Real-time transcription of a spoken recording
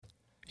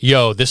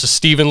Yo, this is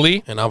Stephen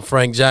Lee. And I'm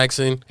Frank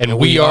Jackson. And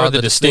we are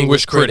the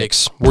Distinguished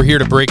Critics. We're here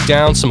to break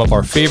down some of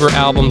our favorite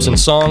albums and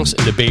songs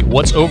and debate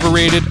what's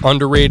overrated,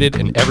 underrated,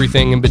 and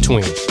everything in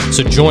between.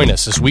 So join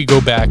us as we go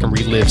back and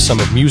relive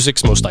some of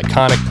music's most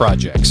iconic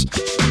projects.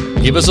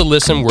 Give us a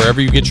listen wherever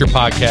you get your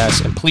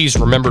podcasts, and please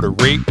remember to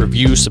rate,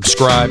 review,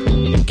 subscribe,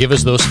 and give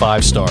us those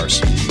 5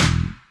 stars.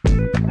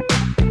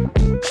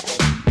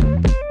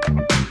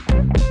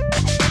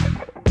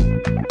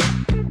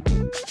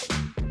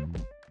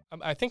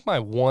 I think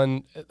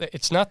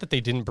it's not that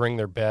they didn't bring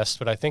their best,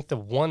 but I think the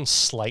one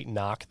slight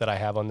knock that I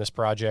have on this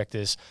project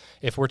is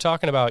if we're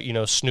talking about,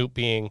 Snoop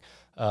being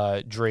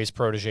Dre's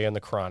protege on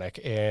The Chronic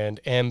and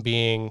M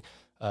being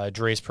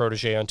Dre's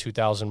protege on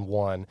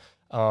 2001,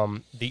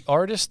 the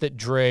artist that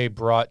Dre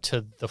brought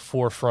to the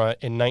forefront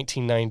in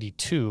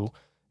 1992,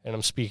 and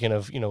I'm speaking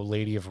of,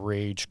 Lady of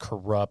Rage,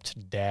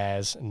 Corrupt,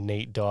 Daz,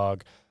 Nate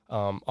Dogg,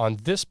 on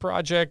this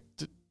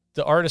project,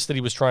 the artist that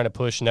he was trying to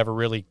push never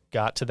really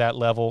got to that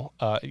level.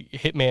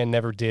 Hitman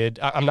never did.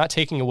 I'm not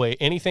taking away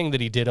anything that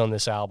he did on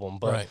this album,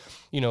 but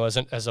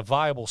right. As a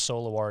viable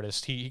solo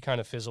artist, he kind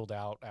of fizzled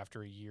out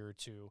after a year or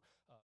two.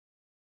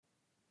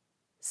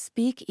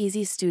 Speak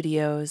Easy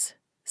Studios.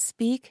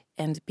 Speak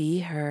and be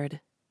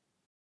heard.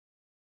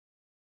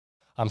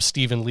 I'm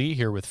Stephen Lee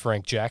here with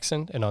Frank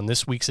Jackson, and on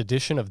this week's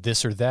edition of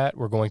This or That,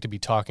 we're going to be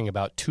talking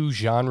about 2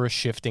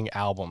 genre-shifting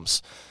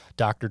albums.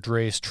 Dr.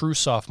 Dre's true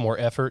sophomore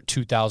effort,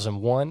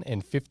 2001,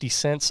 and 50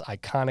 Cent's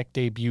iconic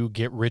debut,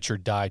 Get Rich or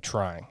Die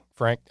Trying.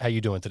 Frank, how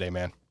you doing today,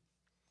 man?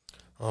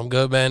 I'm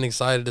good, man.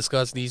 Excited to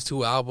discuss these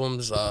 2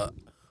 albums.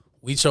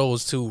 We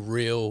chose 2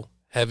 real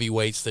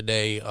heavyweights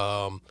today.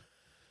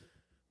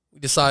 We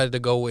decided to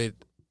go with,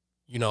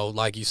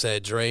 like you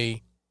said,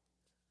 Dre.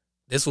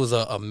 This was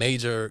a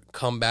major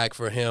comeback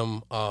for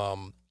him.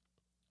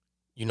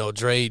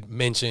 Dre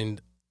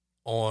mentioned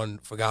on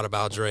Forgot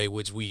About Dre,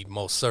 which we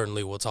most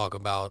certainly will talk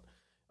about.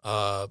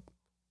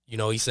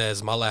 He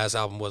says, my last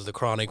album was The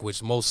Chronic,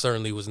 which most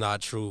certainly was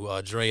not true.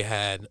 Dre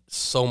had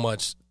so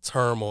much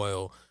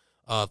turmoil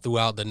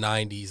throughout the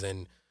 90s,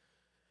 and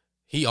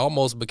he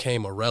almost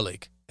became a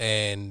relic.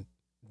 And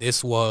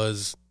this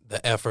was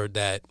the effort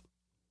that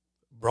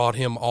brought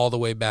him all the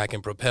way back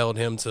and propelled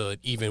him to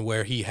even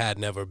where he had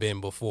never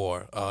been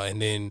before.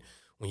 And then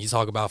when you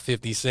talk about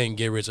 50 Cent,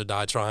 Get Rich or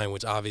Die Trying,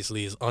 which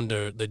obviously is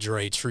under the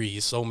Dre tree,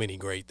 so many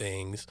great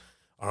things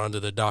are under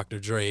the Dr.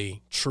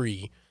 Dre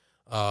tree.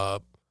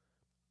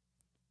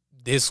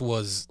 This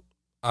was,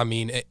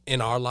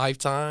 in our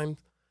lifetime,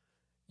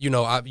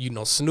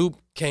 Snoop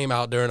came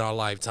out during our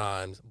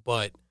lifetimes,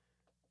 but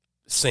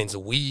since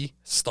we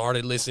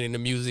started listening to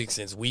music,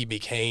 since we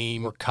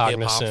became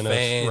hip-hop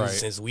fans,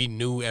 since we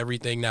knew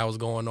everything that was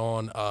going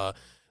on,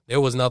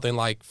 there was nothing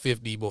like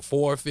 50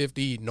 before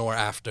 50 nor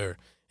after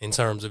in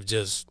terms of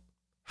just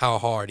how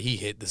hard he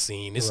hit the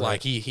scene. It's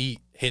like he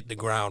hit the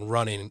ground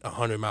running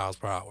 100 miles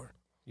per hour.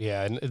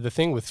 Yeah, and the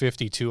thing with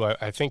 52,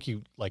 I think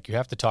you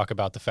have to talk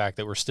about the fact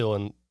that we're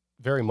still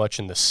very much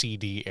in the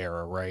CD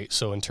era, right?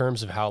 So in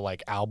terms of how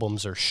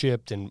albums are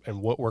shipped and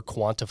what we're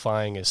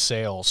quantifying as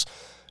sales,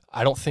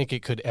 I don't think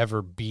it could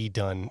ever be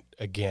done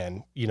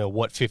again,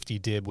 what 50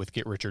 did with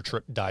Get Rich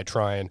or Die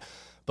Trying.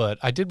 But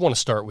I did want to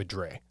start with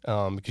Dre,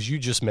 because you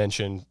just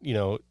mentioned,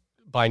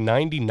 by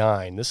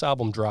 99, this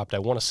album dropped, I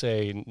want to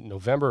say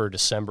November or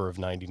December of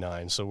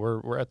 99. So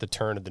we're at the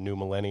turn of the new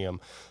millennium.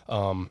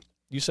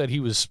 You said he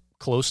was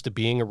close to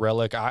being a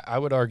relic. I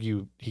would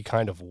argue he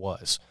kind of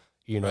was.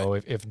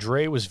 If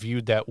Dre was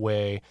viewed that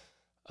way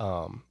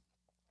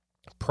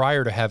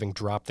prior to having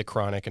dropped The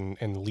Chronic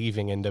and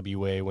leaving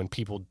NWA, when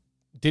people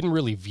didn't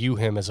really view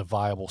him as a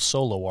viable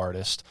solo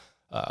artist,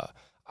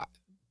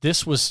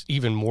 this was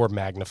even more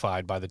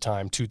magnified by the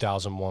time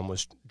 2001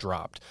 was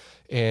dropped.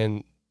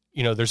 And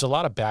there's a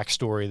lot of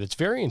backstory that's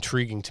very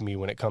intriguing to me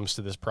when it comes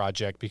to this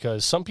project,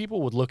 because some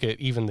people would look at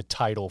even the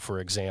title, for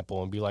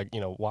example, and be like,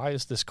 why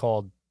is this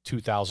called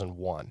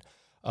 2001?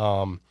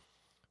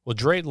 Well,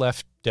 Dre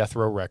left Death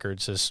Row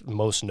Records, as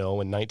most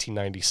know, in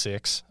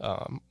 1996,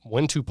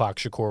 when Tupac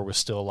Shakur was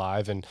still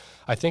alive. And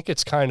I think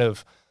it's kind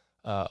of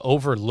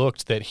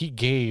overlooked that he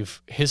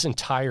gave his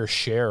entire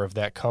share of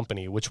that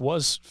company, which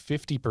was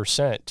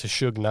 50%, to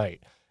Suge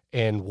Knight,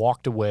 and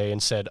walked away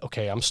and said,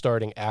 okay, I'm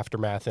starting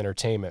Aftermath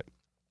Entertainment.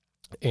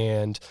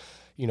 And,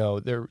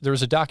 there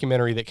was a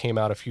documentary that came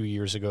out a few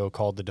years ago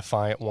called The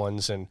Defiant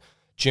Ones, and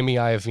Jimmy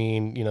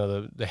Iovine,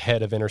 the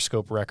head of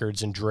Interscope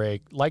Records, and Dre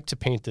liked to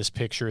paint this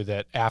picture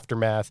that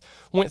Aftermath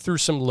went through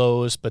some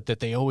lows, but that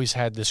they always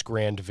had this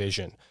grand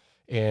vision.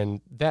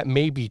 And that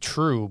may be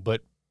true,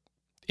 but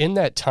in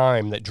that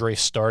time that Dre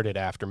started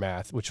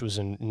Aftermath, which was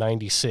in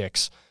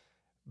 96,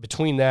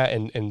 between that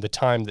and the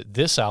time that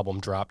this album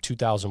dropped,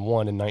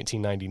 2001 and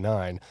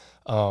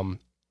 1999,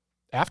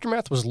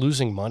 Aftermath was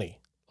losing money.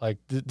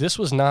 This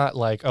was not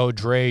like, oh,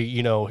 Dre,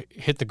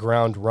 hit the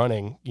ground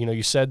running.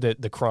 You said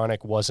that The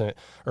Chronic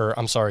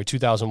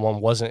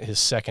 2001 wasn't his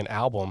second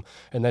album,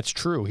 and that's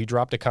true. He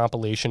dropped a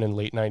compilation in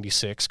late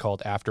 96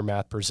 called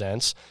Aftermath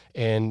Presents,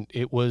 and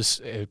it was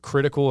a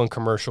critical and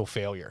commercial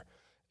failure.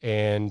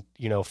 And,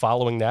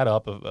 following that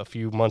up a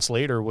few months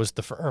later was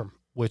The Firm,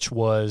 which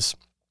was,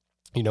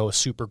 a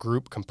super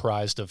group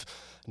comprised of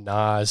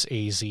Nas,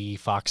 AZ,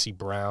 Foxy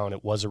Brown.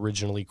 It was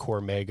originally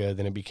Cormega,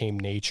 then it became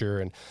Nature.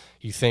 And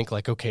you think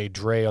like, okay,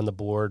 Dre on the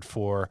board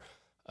for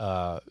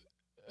an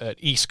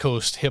East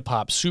Coast hip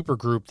hop super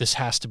group, this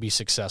has to be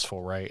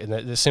successful, right? And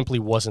that simply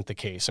wasn't the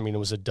case. I mean, it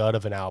was a dud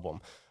of an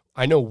album.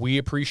 I know we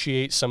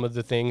appreciate some of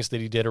the things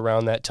that he did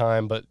around that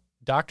time, but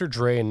Dr.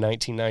 Dre in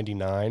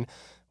 1999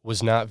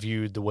 was not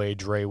viewed the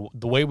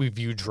way we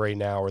view Dre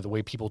now, or the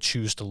way people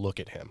choose to look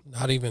at him.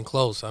 Not even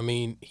close. I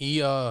mean,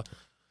 he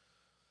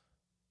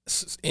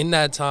in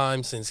that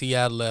time, since he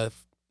had left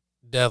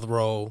Death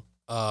Row,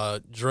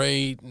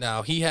 Dre,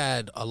 now he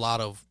had a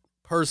lot of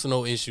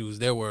personal issues.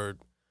 There were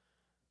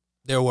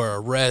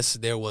arrests,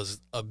 there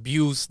was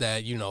abuse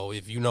that,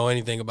 if you know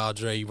anything about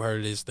Dre, you've heard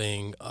of this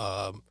thing.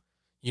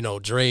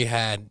 Dre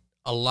had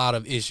a lot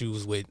of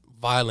issues with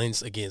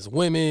violence against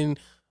women,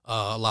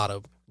 a lot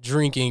of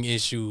drinking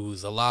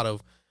issues, a lot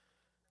of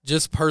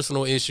just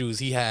personal issues.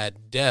 He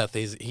had death.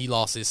 He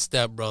lost his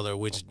stepbrother,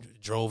 which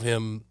drove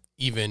him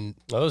even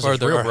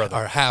further,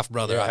 or half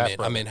brother. Yeah,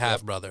 I meant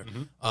half brother,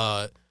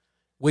 Mm-hmm.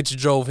 Which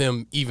drove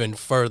him even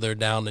further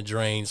down the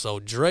drain. So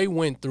Dre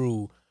went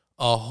through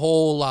a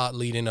whole lot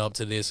leading up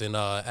to this, and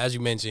as you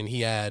mentioned, he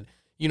had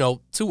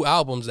 2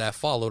 albums that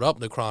followed up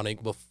The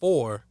Chronic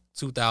before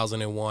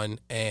 2001,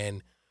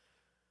 and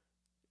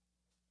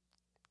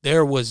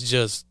there was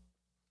just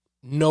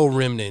no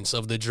remnants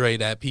of the Dre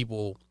that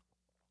people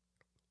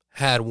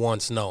had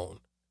once known.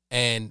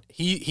 And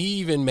he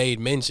even made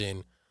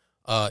mention,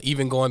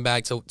 even going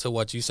back to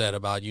what you said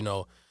about,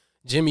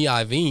 Jimmy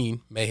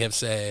Iovine may have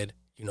said,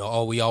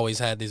 oh, we always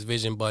had this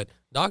vision, but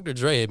Dr.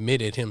 Dre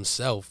admitted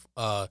himself,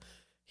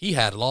 he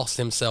had lost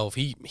himself.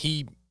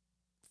 He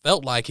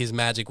felt like his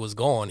magic was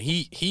gone.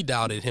 He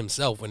doubted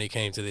himself when it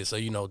came to this. So,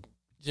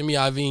 Jimmy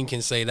Iovine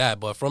can say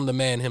that, but from the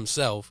man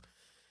himself,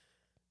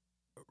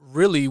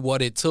 really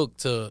what it took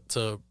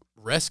to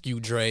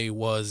rescue Dre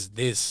was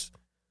this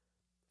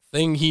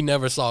thing he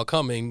never saw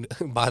coming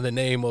by the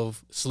name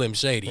of Slim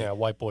Shady. Yeah,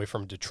 white boy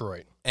from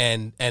Detroit.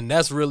 And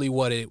that's really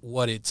what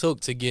it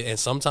took to get. And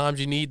sometimes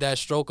you need that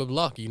stroke of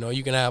luck.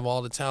 You can have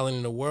all the talent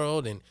in the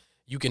world, and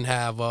you can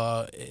have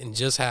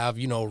just have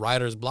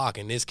writer's block.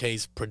 In this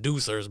case,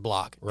 producer's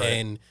block. Right.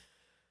 And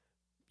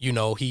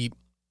he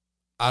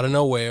out of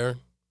nowhere,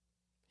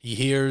 he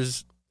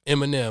hears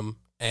Eminem,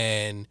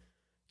 and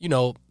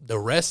the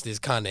rest is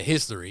kind of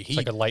history. It's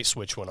like a light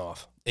switch went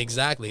off.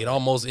 Exactly.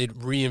 It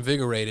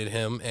reinvigorated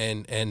him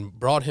and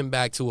brought him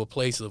back to a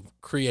place of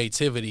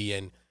creativity.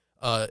 And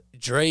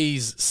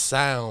Dre's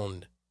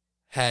sound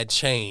had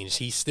changed.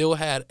 He still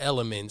had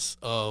elements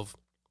of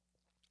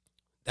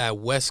that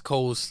West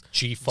Coast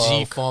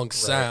G-Funk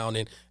sound.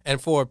 Right.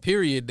 And for a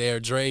period there,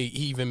 Dre,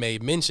 he even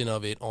made mention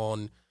of it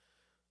on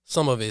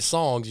some of his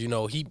songs.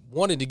 He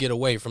wanted to get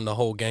away from the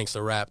whole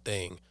gangster rap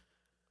thing.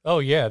 Oh,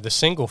 yeah. The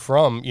single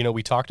from,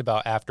 we talked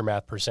about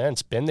Aftermath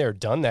Presents, been there,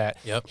 done that.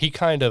 Yep. He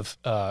kind of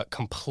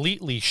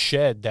completely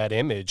shed that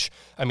image.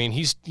 I mean,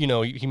 he's,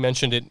 he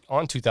mentioned it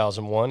on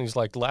 2001. He's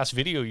like, the last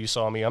video you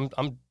saw me,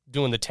 I'm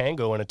doing the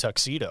tango in a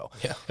tuxedo.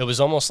 Yeah. It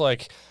was almost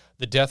like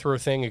the Death Row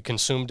thing had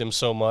consumed him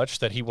so much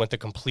that he went the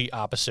complete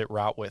opposite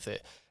route with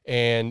it.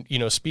 And,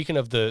 speaking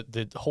of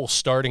the whole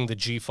starting the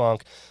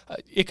G-Funk,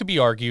 it could be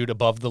argued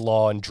Above the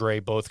Law and Dre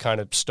both kind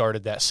of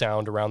started that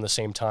sound around the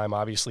same time.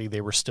 Obviously,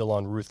 they were still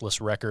on Ruthless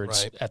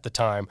Records at the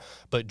time,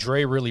 but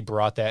Dre really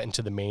brought that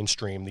into the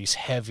mainstream, these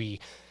heavy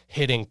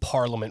hitting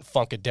Parliament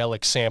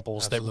funkadelic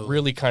samples that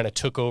really kind of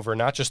took over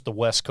not just the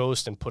West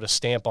Coast and put a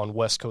stamp on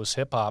West Coast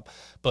hip hop,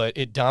 but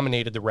it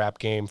dominated the rap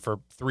game for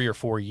 3 or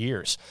 4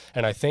 years.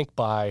 And I think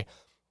by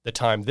the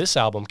time this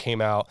album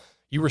came out,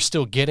 you were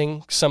still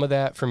getting some of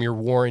that from your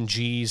Warren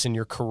G's and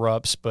your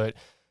Corrupts, but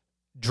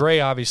Dre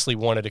obviously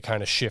wanted to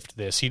kind of shift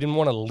this. He didn't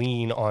want to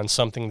lean on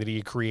something that he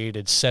had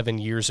created 7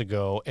 years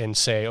ago and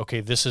say, okay,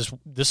 this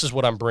is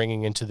what I'm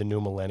bringing into the new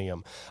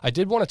millennium. I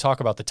did want to talk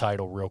about the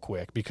title real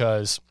quick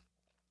because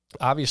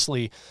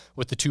obviously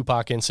with the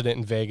Tupac incident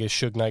in Vegas,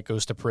 Suge Knight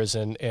goes to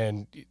prison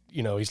and,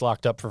 he's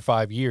locked up for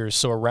 5 years.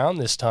 So around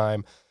this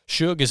time,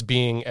 Suge is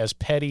being as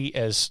petty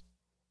as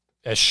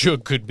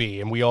Suge could be.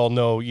 And we all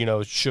know,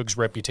 Suge's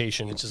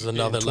reputation Which is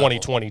another in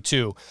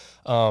 2022.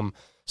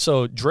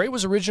 So Dre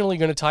was originally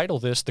going to title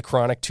this The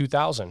Chronic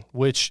 2000,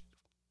 which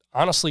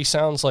honestly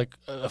sounds like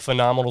a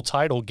phenomenal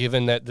title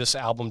given that this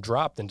album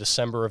dropped in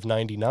December of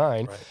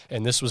 99. Right.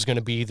 And this was going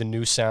to be the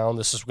new sound.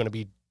 This is going to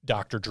be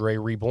Dr. Dre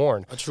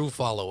Reborn. A true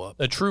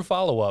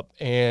follow-up.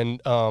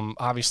 And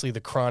obviously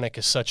The Chronic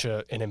is such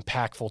an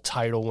impactful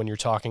title when you're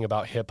talking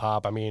about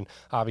hip-hop. I mean,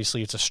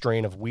 obviously it's a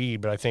strain of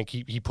weed, but I think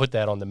he put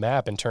that on the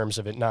map in terms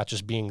of it not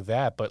just being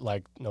that, but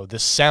like,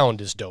 this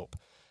sound is dope.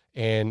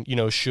 And,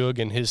 Suge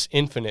and his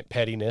infinite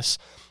pettiness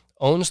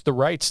owns the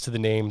rights to the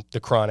name The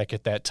Chronic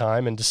at that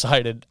time and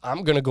decided,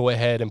 I'm going to go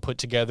ahead and put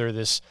together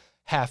this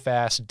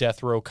half-assed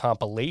Death Row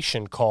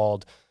compilation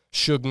called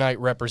Suge Knight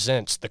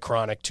Represents The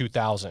Chronic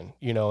 2000,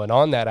 and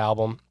on that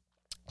album,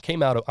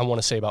 came out, I want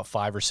to say, about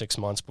 5 or 6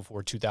 months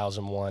before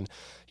 2001.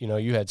 You know,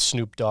 you had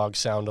Snoop Dogg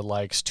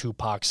sound-alikes,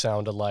 Tupac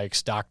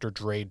sound-alikes, Dr.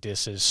 Dre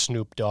disses,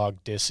 Snoop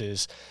Dogg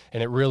disses,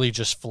 and it really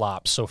just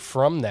flopped. So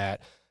from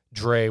that,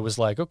 Dre was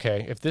like,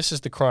 okay, if this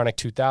is the Chronic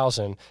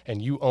 2000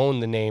 and you own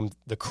the name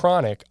The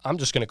Chronic, I'm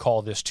just going to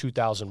call this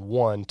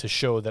 2001 to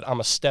show that I'm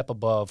a step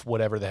above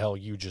whatever the hell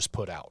you just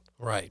put out.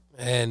 Right.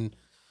 And,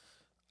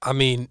 I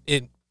mean,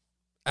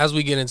 as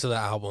we get into the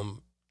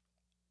album,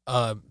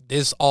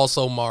 this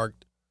also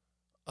marked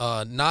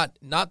not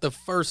the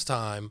first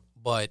time,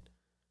 but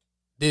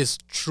this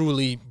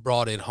truly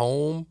brought it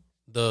home,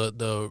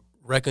 the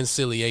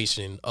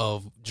reconciliation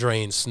of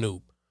Dre and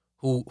Snoop,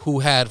 who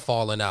had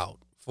fallen out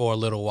for a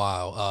little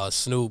while.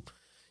 Snoop,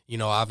 you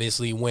know,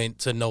 obviously went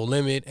to No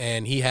Limit,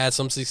 and he had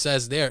some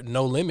success there.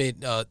 No Limit,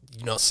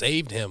 you know,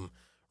 saved him,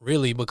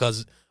 really,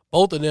 because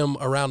both of them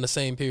around the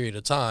same period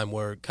of time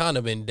were kind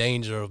of in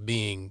danger of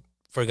being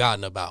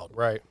forgotten about.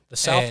 Right. The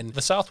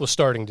South was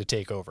starting to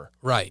take over.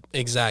 Right,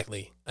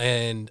 exactly.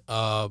 And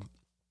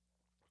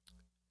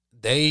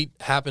they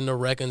happened to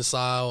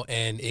reconcile,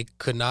 and it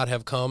could not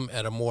have come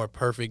at a more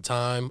perfect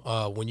time.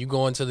 When you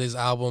go into this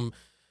album,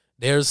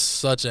 there's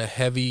such a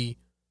heavy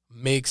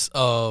mix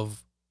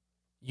of,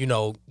 you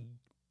know,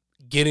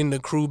 getting the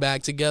crew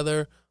back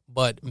together,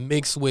 but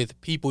mixed with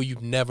people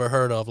you've never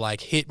heard of, like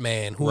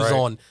Hitman, who's Right.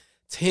 on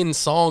 10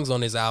 songs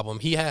on his album.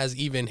 He has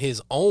even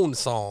his own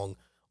song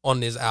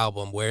on this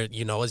album where,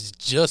 you know, it's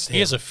just him. He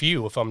has a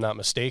few, if I'm not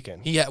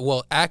mistaken.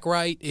 Well, Act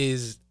Right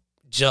is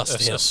just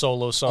It's him. a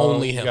solo song.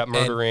 Only You him. got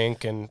Murder And-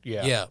 Inc. and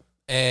yeah. Yeah.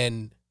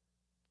 And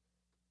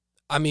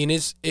I mean,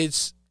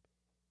 it's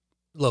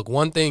look,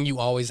 one thing you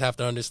always have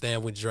to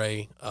understand with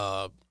Dre,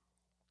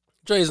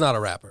 Dre's not a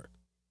rapper,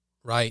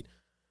 right?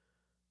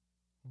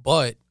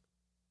 But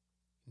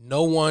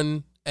no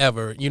one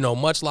ever, you know,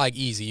 much like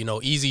Easy, you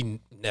know, Easy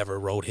never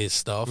wrote his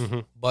stuff,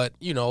 Mhm. but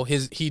you know,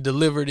 he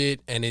delivered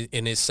it and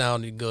it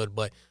sounded good,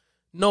 but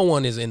no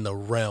one is in the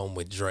realm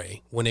with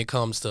Dre when it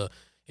comes to,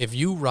 if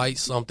you write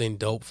something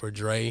dope for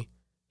Dre,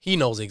 he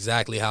knows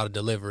exactly how to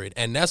deliver it.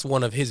 And that's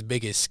one of his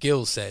biggest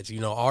skill sets. You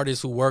know,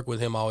 artists who work with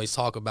him always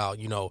talk about,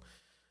 you know,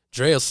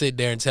 Dre will sit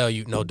there and tell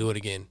you, no, do it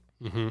again.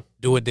 Mm-hmm.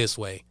 Do it this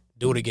way.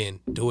 Do it again.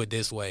 Do it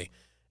this way.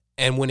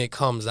 And when it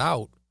comes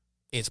out,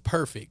 it's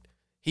perfect.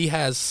 He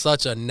has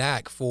such a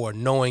knack for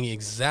knowing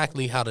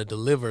exactly how to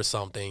deliver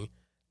something.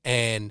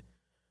 And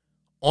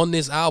on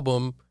this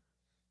album,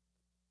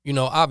 you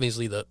know,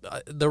 obviously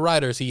the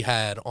writers he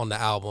had on the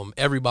album,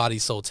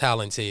 everybody's so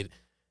talented.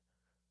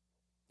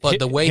 But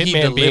the way he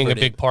Hitman delivered being a it,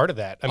 big part of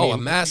that. I mean, a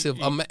massive.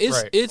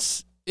 right.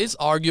 It's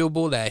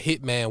arguable that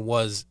Hitman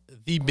was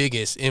the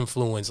biggest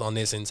influence on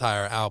this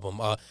entire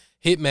album.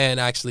 Hitman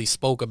actually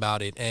spoke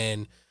about it,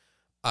 and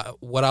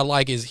what I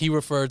like is he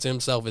referred to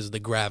himself as the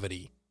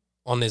gravity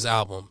on this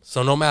album.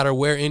 So no matter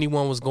where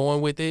anyone was going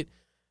with it,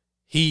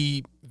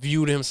 he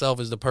viewed himself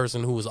as the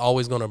person who was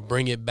always going to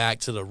bring it back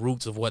to the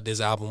roots of what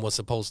this album was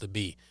supposed to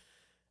be.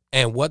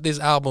 And what this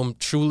album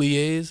truly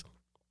is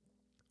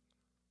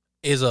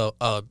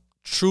a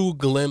true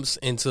glimpse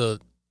into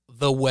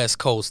the West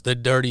Coast, the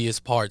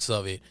dirtiest parts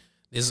of it.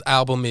 This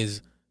album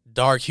is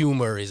dark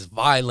humor, is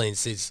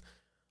violence, it's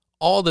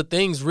all the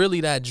things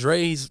really that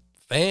Dre's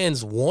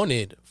fans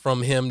wanted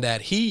from him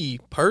that he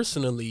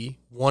personally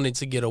wanted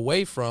to get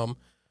away from,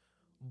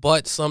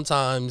 but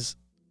sometimes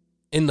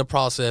in the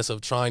process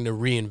of trying to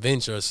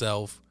reinvent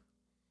yourself,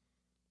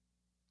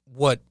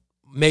 what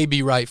may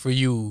be right for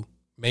you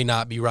may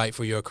not be right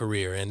for your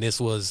career. And this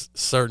was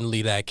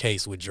certainly that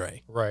case with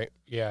Dre. Right.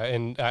 Yeah.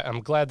 And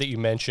I'm glad that you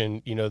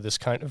mentioned, you know, this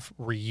kind of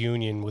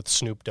reunion with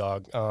Snoop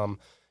Dogg.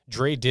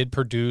 Dre did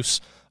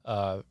produce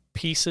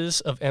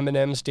pieces of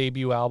Eminem's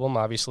debut album.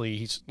 Obviously,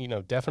 he's, you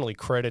know, definitely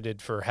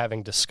credited for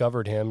having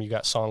discovered him. You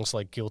got songs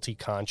like Guilty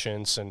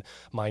Conscience and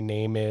My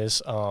Name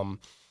Is.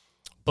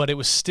 But it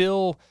was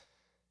still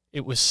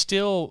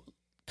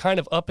kind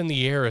of up in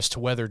the air as to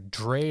whether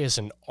Dre as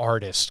an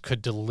artist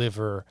could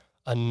deliver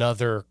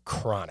another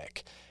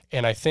Chronic.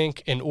 And I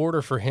think in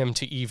order for him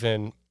to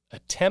even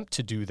attempt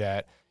to do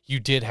that, you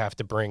did have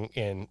to bring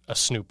in a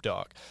Snoop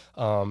Dogg.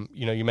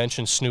 You know, you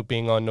mentioned Snoop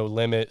being on No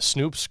Limit.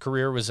 Snoop's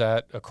career was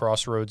at a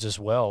crossroads as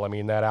well. I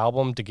mean, that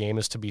album, The Game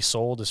Is to Be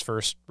Sold, his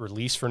first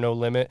release for No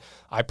Limit,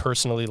 I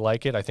personally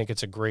like it. I think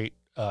it's a great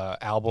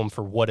album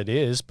for what it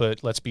is,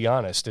 but let's be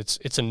honest,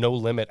 it's a No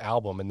Limit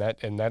album, and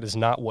that is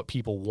not what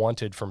people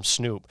wanted from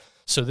Snoop.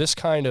 So this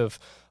kind of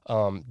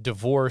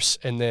divorce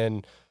and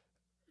then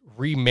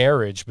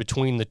remarriage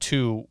between the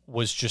two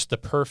was just the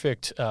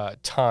perfect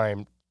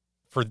time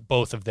for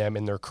both of them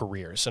in their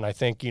careers. And I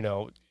think, you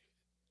know,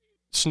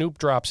 Snoop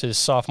drops his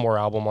sophomore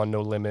album on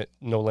No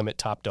Limit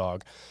Top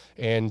Dog,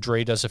 and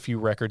Dre does a few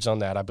records on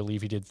that. I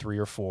believe he did 3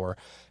 or 4.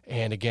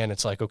 And again,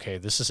 it's like, okay,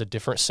 this is a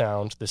different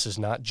sound. This is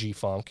not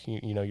G-Funk.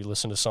 You know, you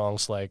listen to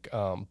songs like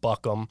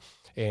Buck 'Em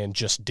and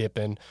Just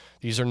Dippin'.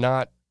 They're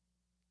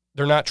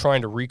not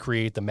trying to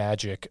recreate the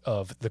magic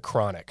of the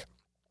Chronic.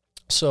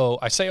 So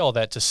I say all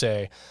that to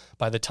say,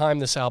 by the time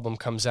this album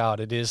comes out,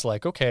 it is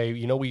like, okay,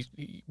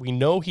 we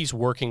know he's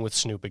working with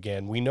Snoop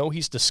again. We know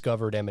he's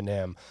discovered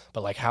Eminem,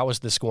 but like, how is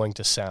this going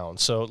to sound?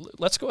 So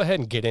let's go ahead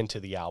and get into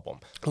the album.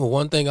 Well,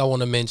 one thing I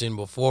want to mention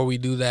before we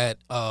do that,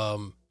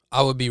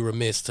 I would be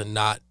remiss to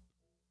not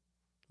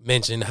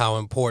mention how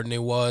important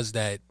it was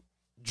that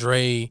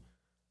Dre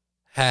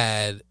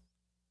had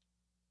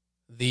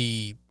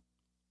the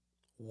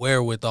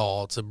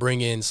wherewithal to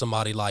bring in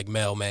somebody like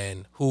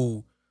Mailman,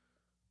 who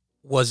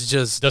was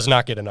just does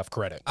not get enough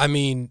credit. I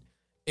mean,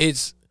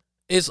 it's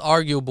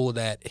arguable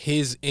that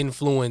his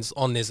influence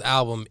on this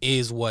album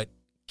is what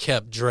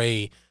kept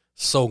Dre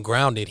so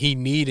grounded. He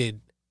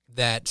needed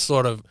that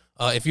sort of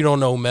if you don't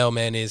know who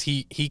Mailman is,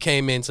 he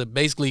came in to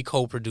basically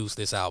co-produce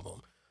this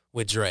album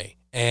with Dre,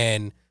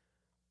 and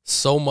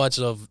so much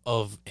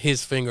of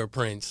his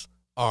fingerprints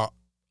are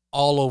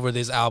all over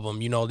this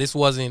album. You know, this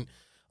wasn't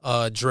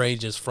Dre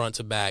just front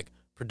to back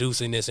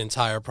producing this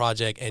entire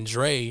project. And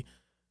Dre,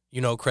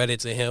 you know, credit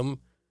to him,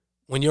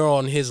 when you're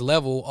on his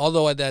level,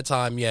 although at that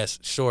time, yes,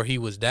 sure, he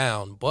was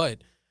down,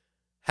 but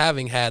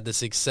having had the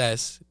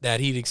success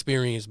that he'd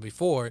experienced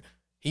before,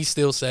 he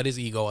still set his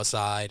ego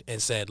aside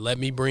and said, let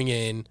me bring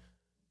in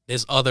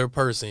this other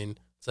person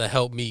to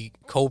help me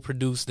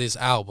co-produce this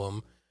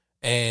album.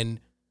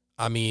 And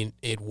I mean,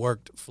 it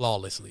worked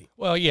flawlessly.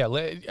 Well, yeah,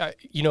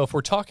 if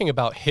we're talking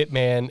about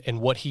Hitman and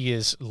what he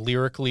is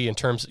lyrically in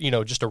terms,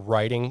 just a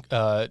writing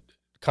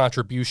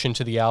contribution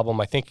to the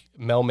album, I think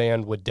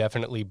Mailman would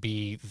definitely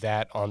be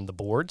that on the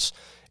boards.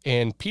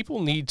 And people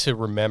need to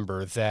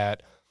remember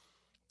that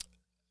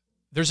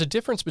there's a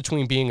difference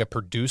between being a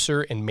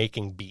producer and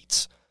making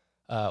beats.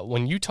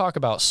 When you talk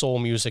about soul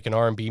music and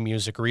R&B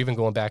music, or even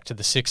going back to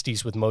the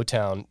 60s with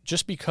Motown,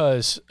 just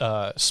because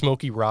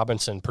Smokey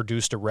Robinson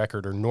produced a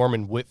record or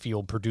Norman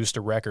Whitfield produced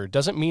a record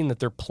doesn't mean that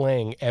they're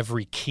playing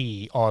every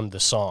key on the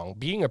song.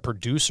 Being a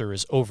producer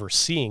is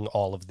overseeing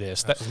all of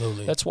this.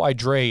 Absolutely. That's why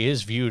Dre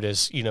is viewed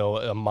as,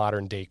 a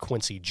modern-day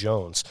Quincy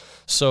Jones.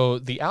 So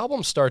the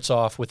album starts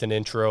off with an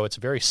intro. It's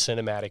a very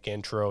cinematic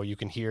intro. You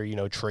can hear,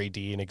 Trey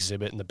D and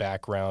Exhibit in the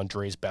background.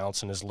 Dre's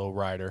bouncing his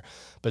lowrider.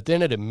 But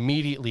then it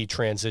immediately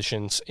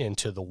transitions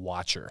into The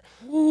Watcher.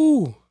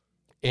 Ooh.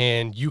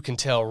 And you can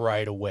tell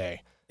right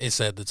away. It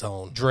set the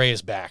tone. Dre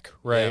is back,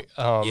 right?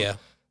 Yeah.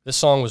 This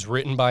song was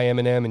written by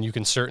Eminem, and you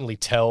can certainly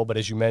tell, but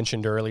as you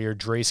mentioned earlier,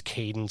 Dre's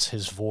cadence,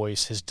 his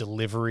voice, his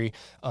delivery,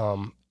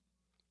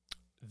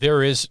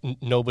 there is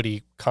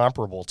nobody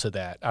comparable to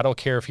that. I don't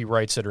care if he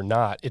writes it or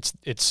not.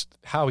 It's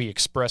how he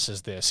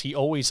expresses this. He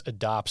always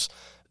adopts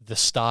the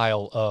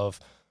style of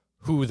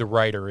who the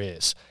writer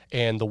is.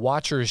 And The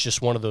Watcher is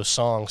just one of those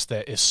songs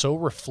that is so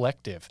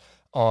reflective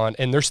on,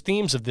 and there's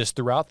themes of this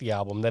throughout the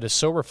album, that is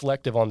so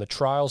reflective on the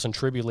trials and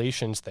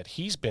tribulations that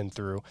he's been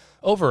through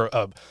over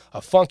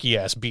a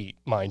funky-ass beat,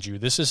 mind you.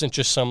 This isn't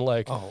just some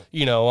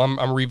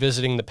I'm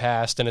revisiting the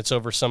past and it's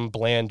over some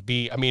bland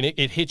beat. I mean,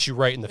 it hits you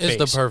right in the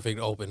face. It's the perfect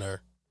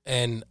opener.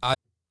 And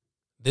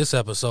this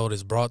episode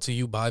is brought to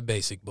you by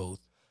Basic Booth.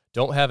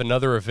 Don't have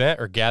another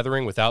event or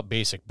gathering without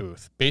Basic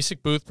Booth.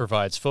 Basic Booth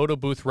provides photo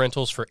booth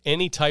rentals for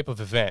any type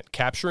of event,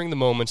 capturing the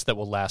moments that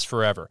will last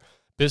forever.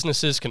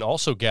 Businesses can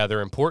also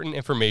gather important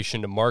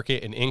information to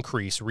market and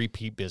increase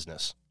repeat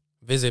business.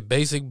 Visit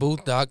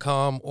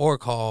basicbooth.com or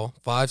call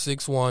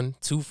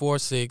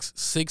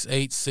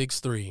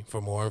 561-246-6863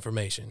 for more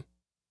information.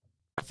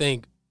 I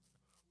think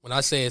when I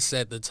say it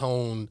set the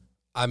tone,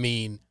 I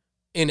mean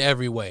in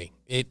every way.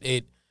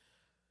 It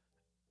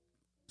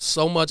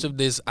so much of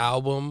this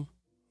album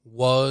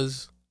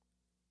was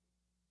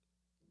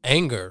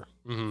anger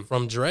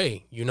from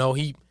Dre.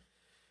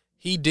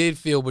 He did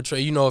feel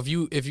betrayed. If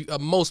you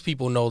most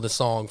people know the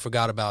song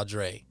 "Forgot About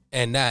Dre,"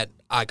 and that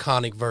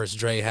iconic verse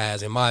Dre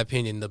has, in my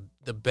opinion,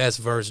 the best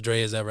verse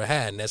Dre has ever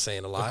had, and that's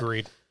saying a lot.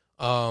 Agreed.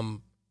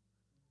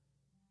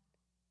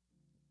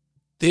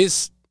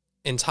 This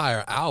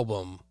entire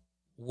album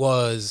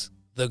was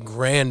the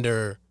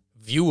grander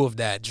view of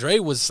that. Dre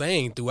was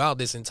saying throughout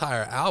this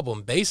entire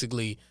album,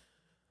 basically,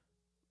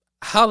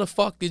 how the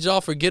fuck did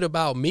y'all forget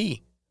about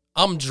me?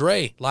 I'm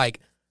Dre. Like,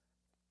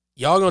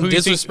 y'all gonna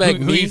disrespect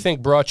me? Who do you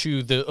think brought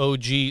you the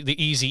OG, the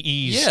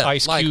Eazy-E's,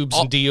 Ice Cubes,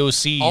 and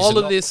DOCs? All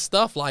of this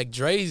stuff, like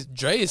Dre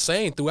is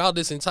saying throughout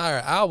this entire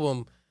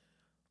album,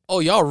 oh,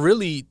 y'all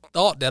really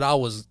thought that I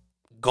was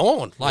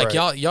gone. Like,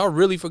 right. y'all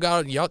really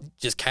forgot. Y'all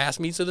just cast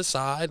me to the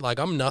side like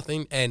I'm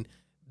nothing. And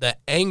the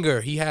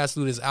anger he has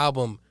through this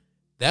album,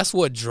 that's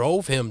what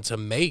drove him to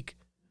make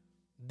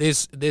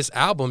this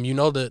album.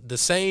 The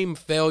same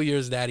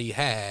failures that he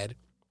had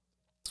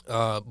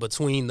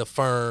between The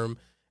Firm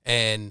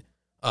and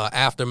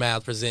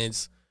Aftermath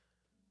Presents,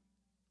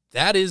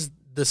 that is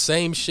the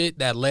same shit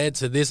that led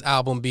to this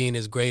album being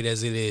as great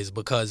as it is,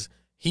 because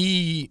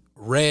he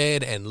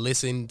read and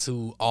listened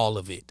to all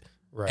of it.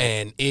 Right.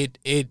 And it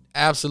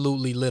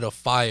absolutely lit a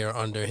fire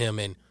under him.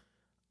 And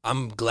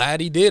I'm glad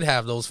he did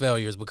have those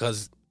failures,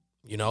 because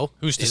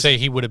Who's to say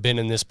he would have been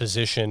in this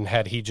position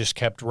had he just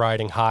kept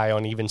riding high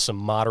on even some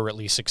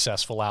moderately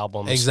successful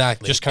albums?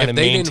 Exactly. Just kind of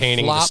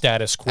maintaining the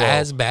status quo.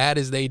 As bad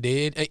as they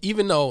did,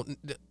 even though,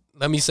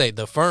 let me say,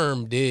 The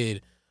Firm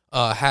did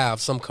have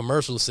some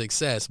commercial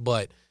success,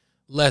 but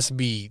let's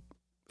be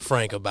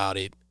frank about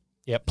it.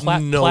 Yeah,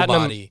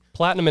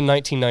 Platinum in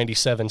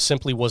 1997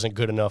 simply wasn't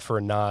good enough for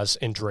a Nas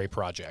and Dre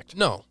project.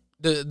 No,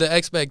 the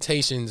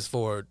expectations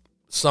for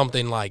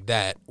something like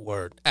that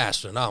were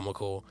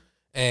astronomical,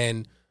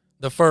 and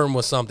The Firm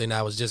was something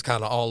that was just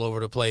kind of all over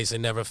the place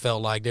and never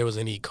felt like there was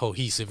any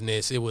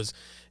cohesiveness. It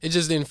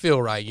just didn't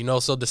feel right,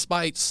 So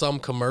despite some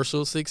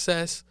commercial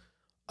success,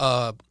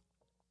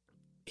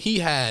 he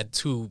had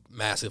two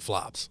massive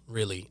flops,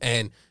 really,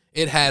 and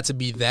it had to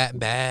be that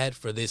bad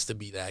for this to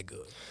be that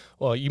good.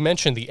 Well, you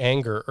mentioned the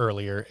anger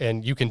earlier,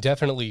 and you can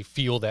definitely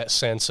feel that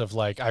sense of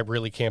like, I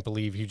really can't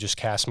believe you just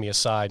cast me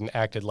aside and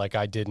acted like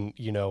I didn't,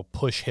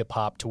 push hip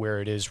hop to where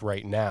it is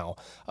right now.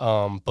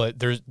 But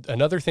there's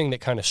another thing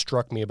that kind of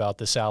struck me about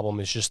this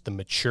album is just the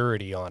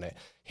maturity on it.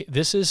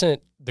 This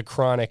isn't the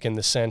Chronic in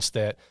the sense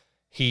that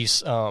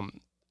he's,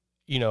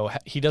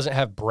 he doesn't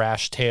have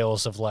brash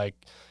tales of like,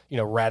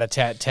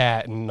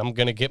 rat-a-tat-tat, and I'm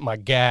going to get my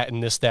gat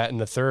and this, that,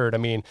 and the third. I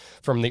mean,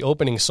 from the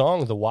opening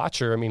song, The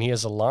Watcher, he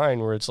has a line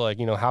where it's like,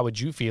 how would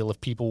you feel if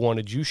people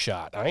wanted you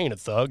shot? I ain't a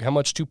thug. How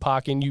much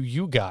Tupac in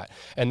you got?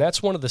 And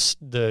that's one of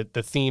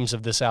the themes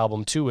of this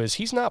album, too, is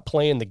he's not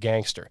playing the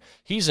gangster.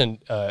 He's an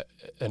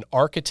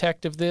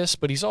architect of this,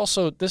 but he's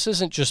also, this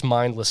isn't just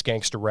mindless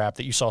gangster rap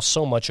that you saw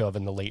so much of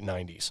in the late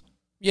 90s.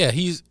 Yeah,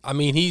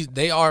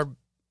 they are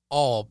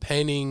all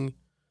painting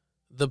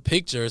the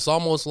picture. It's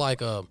almost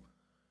like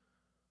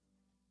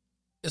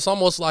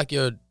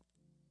you're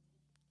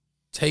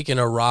taking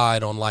a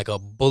ride on like a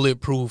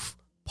bulletproof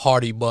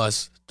party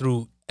bus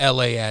through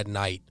LA at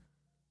night,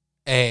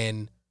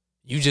 and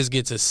you just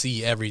get to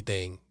see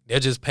everything. They're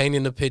just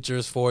painting the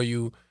pictures for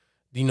you.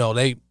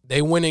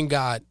 They went and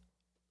got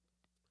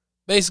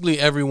basically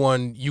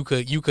everyone you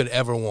could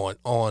ever want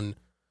on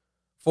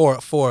for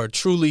a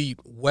truly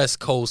West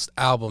Coast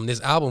album.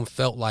 This album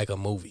felt like a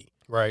movie.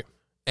 Right.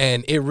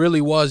 And it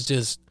really was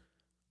just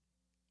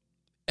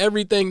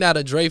everything that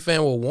a Dre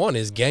fan will want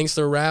is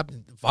gangster rap,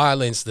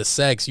 violence, the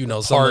sex, some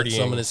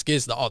of the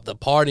skits, the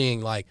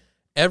partying, like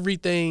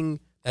everything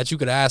that you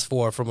could ask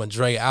for from a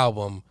Dre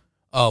album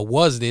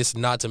was this.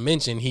 Not to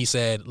mention, he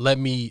said, let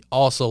me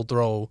also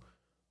throw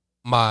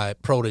my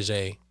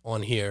protege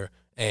on here,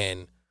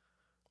 and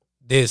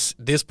this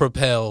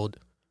propelled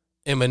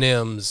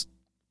Eminem's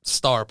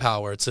star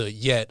power to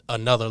yet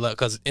another level,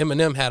 because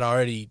Eminem had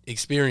already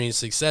experienced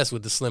success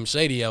with the Slim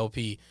Shady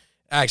LP.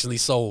 Actually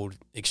sold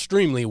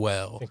extremely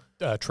well.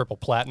 Triple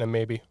platinum,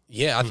 maybe.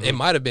 Yeah, it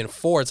might have been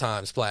 4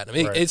 times platinum.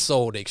 It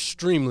sold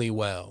extremely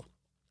well.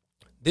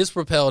 This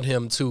propelled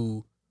him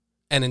to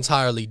an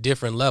entirely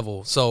different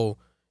level. So,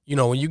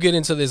 when you get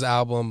into this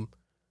album,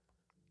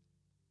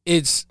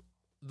 it's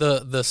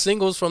the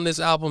singles from this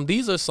album.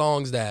 These are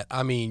songs that,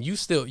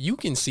 you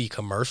can see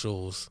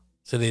commercials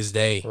to this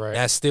day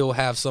that still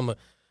have some of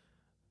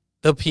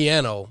the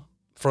piano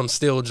from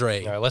Still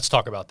Dre. All right, let's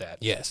talk about that.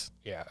 Yes.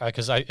 Yeah,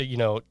 because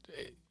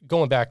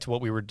going back to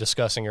what we were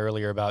discussing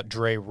earlier about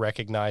Dre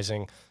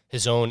recognizing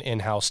his own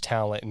in-house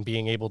talent and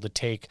being able to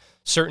take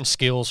certain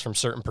skills from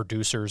certain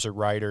producers or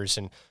writers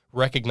and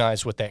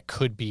recognize what that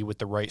could be with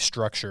the right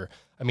structure.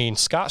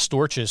 Scott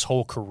Storch's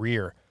whole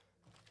career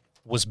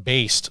was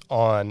based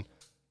on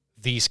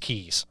these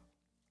keys.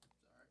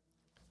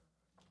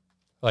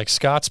 Like,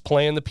 Scott's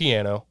playing the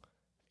piano,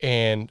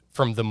 and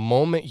from the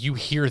moment you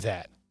hear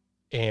that,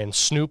 and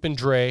Snoop and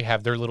Dre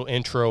have their little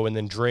intro, and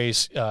then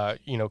Dre's,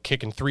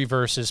 kicking 3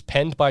 verses,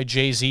 penned by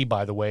Jay-Z,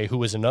 by the way, who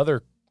was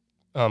another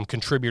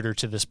contributor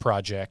to this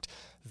project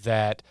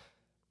that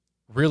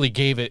really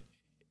gave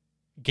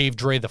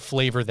Dre the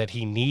flavor that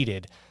he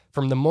needed.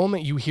 From the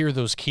moment you hear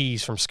those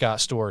keys from Scott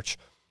Storch,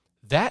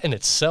 that in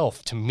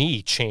itself, to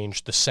me,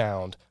 changed the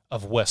sound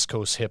of West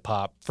Coast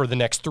hip-hop for the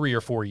next 3 or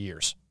 4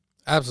 years.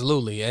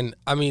 Absolutely. And,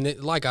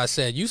 like I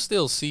said, you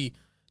still see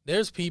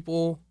there's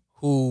people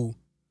who,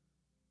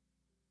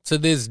 to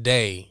this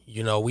day,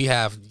 we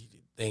have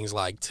things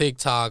like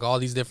TikTok, all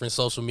these different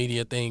social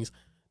media things.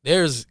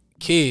 There's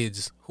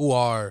kids who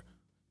are,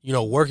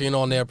 working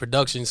on their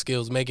production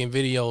skills, making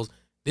videos.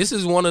 This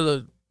is one of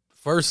the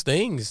first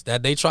things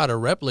that they try to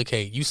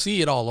replicate. You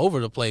see it all over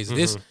the place.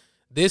 Mm-hmm.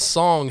 This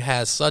song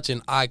has such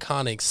an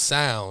iconic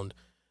sound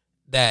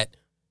that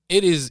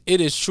it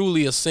is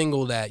truly a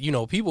single that,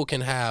 people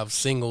can have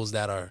singles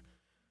that are,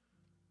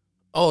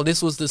 oh,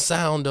 this was the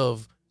sound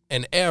of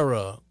an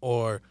era,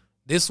 or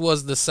this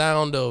was the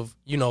sound of,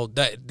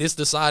 that this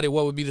decided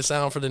what would be the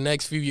sound for the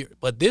next few years.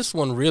 But this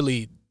one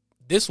really,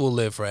 this will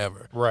live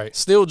forever. Right.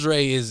 Still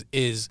Dre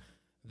is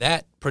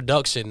that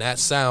production, that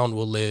sound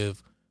will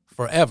live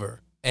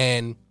forever.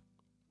 And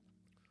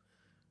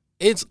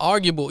it's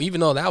arguable, even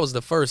though that was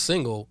the first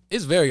single,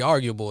 it's very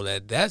arguable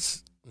that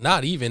that's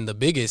not even the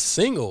biggest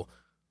single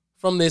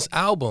from this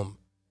album,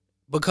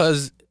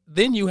 because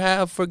then you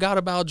have Forgot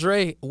About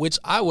Dre, which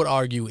I would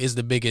argue is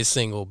the biggest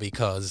single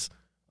because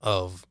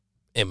of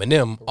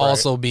Eminem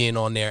also being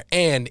on there.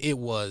 And it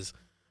was,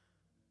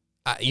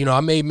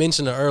 I made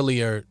mention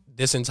earlier,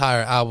 this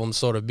entire album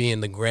sort of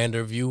being the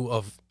grander view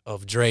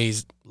of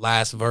Dre's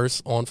last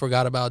verse on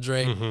Forgot About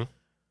Dre. Mm-hmm.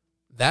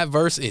 That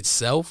verse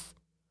itself,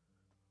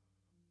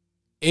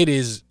 it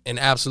is an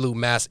absolute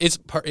mass. It's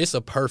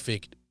a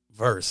perfect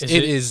verse. It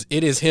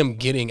is him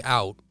getting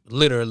out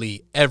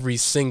literally every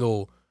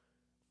single,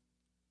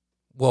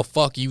 well,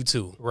 fuck you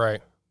too.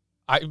 Right.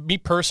 Me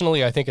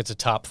personally, I think it's a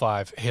top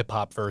 5 hip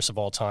hop verse of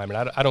all time,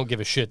 and I don't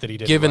give a shit that he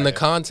didn't. Given write the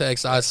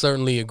context, I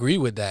certainly agree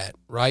with that,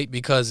 right?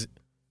 Because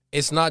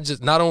it's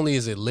not only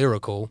is it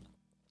lyrical,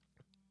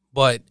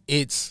 but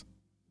it's,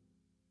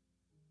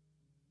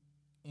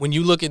 when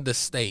you look at the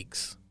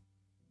stakes,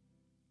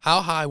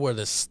 how high were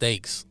the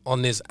stakes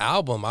on this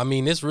album? I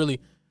mean,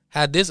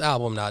 had this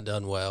album not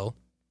done well,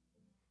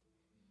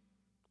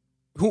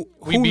 who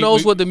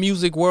knows what the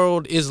music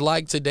world is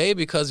like today?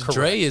 Because Correct.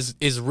 Dre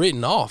is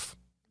written off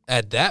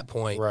at that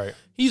point. Right.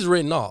 He's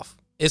written off.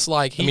 It's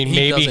like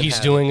maybe he's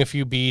doing a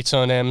few beats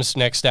on M's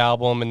next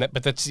album,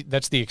 but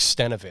that's the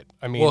extent of it.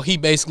 I mean, well, he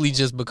basically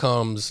just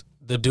becomes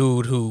the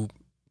dude who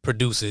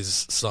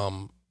produces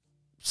some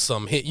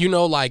hit.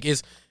 Like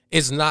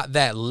it's not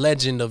that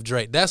legend of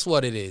Dre. That's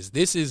what it is.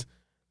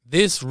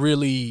 This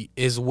really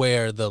is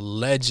where the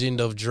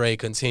legend of Dre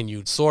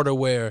continued, sort of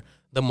where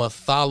the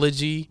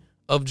mythology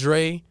of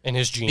Dre and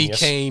his genius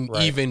became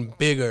even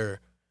bigger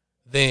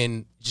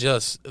than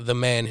just the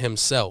man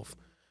himself.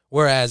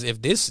 Whereas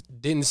if this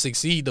didn't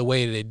succeed the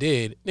way that it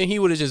did, then he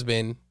would have just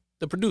been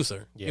the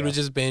producer. Yeah. He would have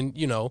just been,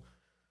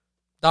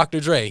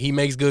 Dr. Dre. He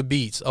makes good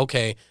beats.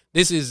 Okay,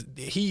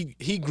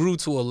 he grew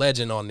to a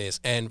legend on this,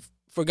 and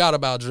Forgot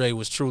About Dre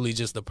was truly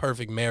just the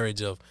perfect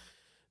marriage of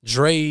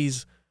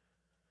Dre's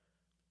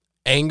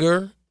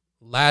anger,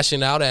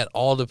 lashing out at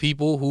all the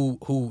people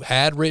who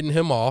had written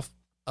him off.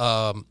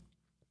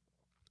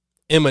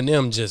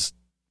 Eminem just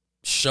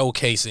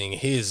showcasing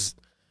his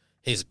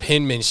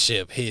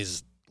penmanship,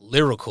 his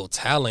lyrical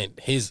talent,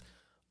 his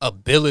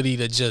ability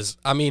to just,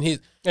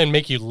 and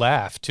make you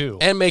laugh too.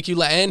 And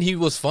he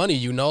was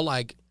funny,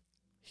 like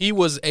he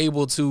was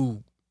able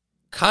to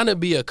kind of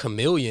be a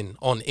chameleon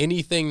on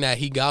anything that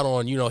he got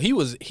on. He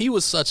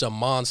was such a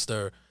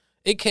monster.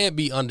 It can't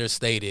be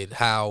understated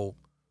how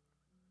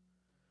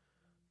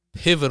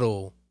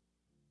pivotal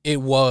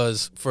it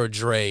was for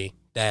Dre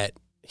that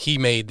he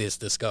made this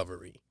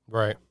discovery.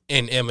 Right.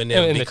 In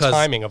Eminem. And because the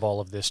timing of all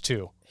of this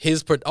too.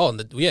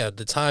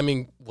 The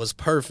timing was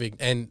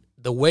perfect, and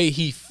the way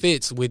he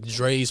fits with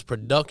Dre's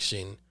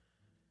production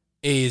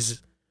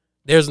is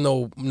there's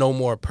no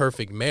more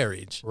perfect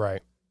marriage.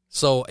 Right.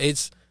 So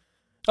it's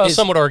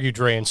some would argue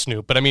Dre and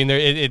Snoop, but I mean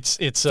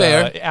it's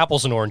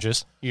apples and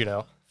oranges,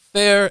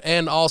 Fair,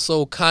 and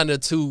also kind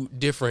of two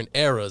different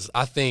eras.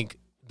 I think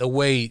the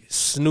way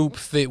Snoop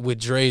fit with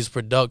Dre's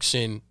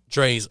production,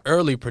 Dre's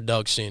early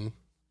production,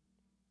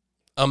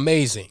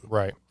 amazing.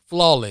 Right.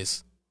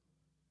 Flawless.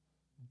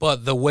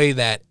 But the way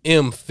that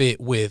M fit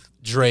with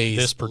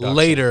Dre's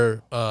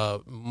later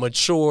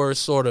mature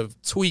sort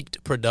of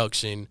tweaked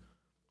production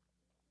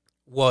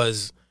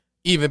was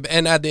even,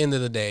 and at the end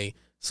of the day,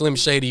 Slim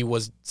Shady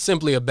was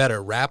simply a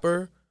better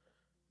rapper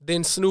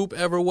than Snoop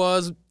ever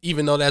was,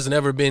 even though that's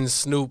never been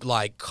Snoop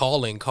like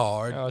calling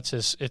card. No, it's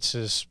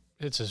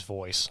his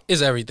voice.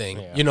 It's everything.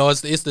 Yeah.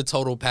 It's the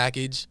total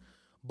package.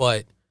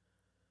 But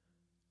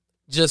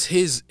just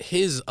his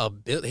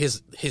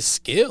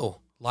skill.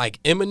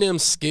 Like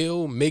Eminem's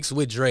skill mixed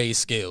with Dre's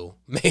skill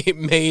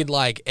made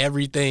like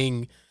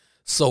everything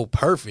so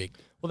perfect.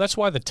 Well, that's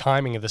why the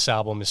timing of this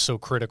album is so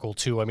critical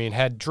too. I mean,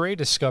 had Dre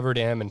discovered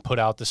M and put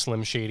out the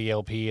Slim Shady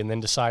LP and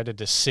then decided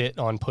to sit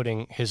on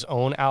putting his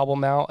own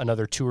album out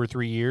another 2 or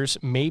 3 years,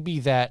 maybe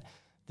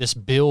this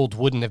build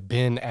wouldn't have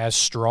been as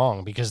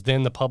strong, because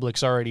then the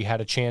public's already had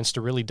a chance to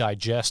really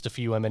digest a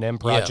few Eminem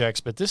projects.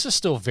 But this is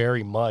still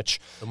very much,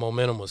 the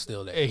momentum was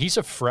still there. He's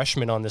a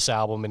freshman on this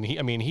album, and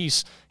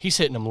he's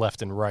hitting them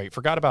left and right.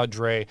 Forgot About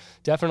Dre,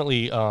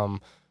 definitely.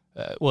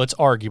 It's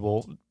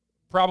arguable,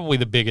 probably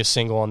the biggest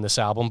single on this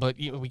album, but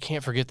we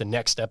can't forget the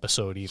Next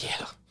Episode either.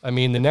 Yeah. I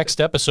mean, the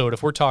Next Episode,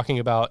 if we're talking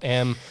about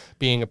M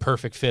being a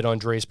perfect fit on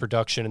Dre's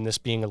production and this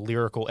being a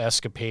lyrical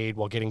escapade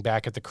while getting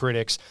back at the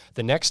critics,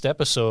 the Next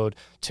Episode,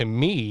 to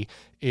me,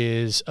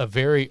 is a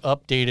very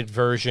updated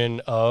version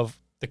of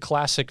the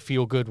classic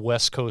feel-good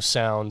West Coast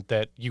sound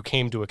that you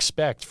came to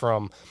expect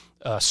from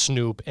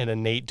Snoop and a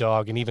Nate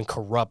Dogg, and even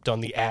Corrupt on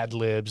the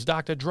ad-libs,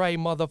 Dr. Dre,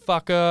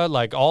 motherfucker.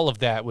 Like, all of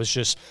that was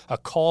just a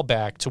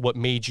callback to what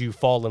made you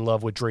fall in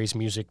love with Dre's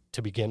music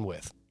to begin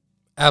with.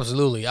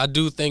 Absolutely. I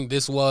do think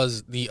this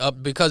was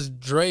because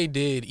Dre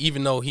did,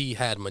 even though he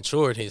had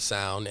matured his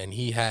sound and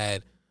he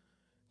had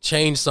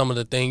changed some of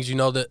the things,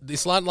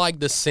 it's not like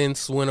the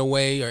synths went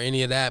away or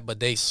any of that, but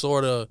they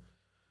sort of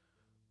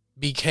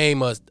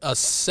became a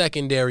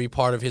secondary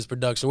part of his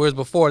production, whereas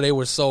before they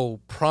were so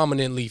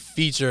prominently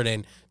featured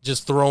and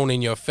just thrown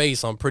in your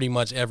face on pretty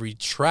much every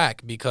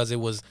track because it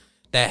was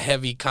that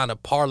heavy kind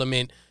of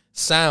Parliament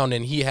sound,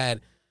 and he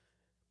had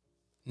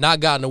not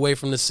gotten away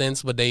from the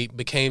synths, but they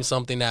became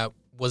something that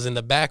was in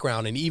the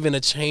background, and even a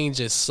change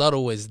as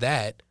subtle as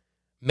that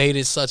made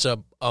it such a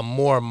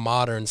more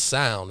modern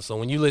sound. So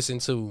when you listen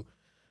to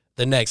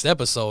the next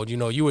episode,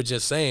 you were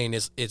just saying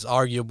it's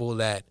arguable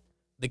that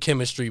the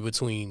chemistry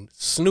between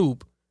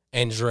Snoop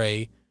and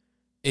Dre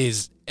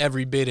is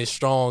every bit as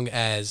strong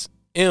as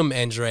M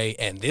and Dre,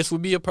 and this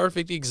would be a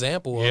perfect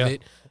example of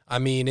it. I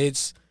mean,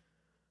 it's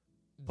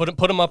put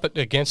them up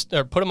against,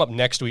 or put them up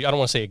next to I don't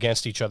want to say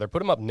against each other. Put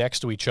them up next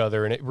to each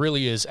other, and it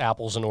really is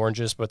apples and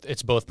oranges. But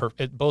it's both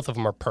both of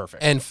them are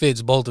perfect and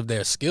fits both of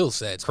their skill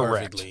sets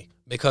perfectly.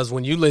 Because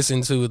when you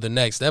listen to the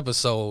next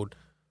episode,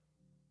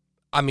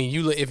 I mean,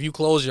 if you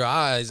close your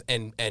eyes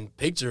and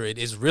picture it,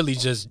 it's really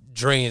just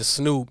Dre and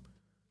Snoop,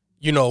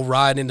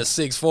 riding the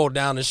 6'4"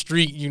 down the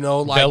street,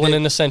 like belling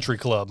in the Century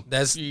Club.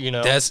 That's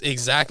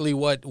exactly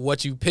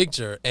what you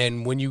picture.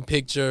 And when you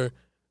picture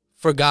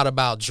Forgot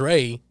About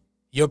Dre,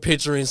 you're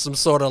picturing some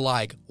sort of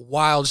like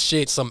wild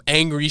shit, some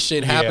angry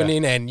shit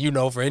happening. And,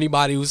 for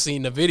anybody who's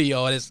seen the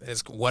video,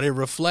 it's what it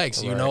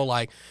reflects,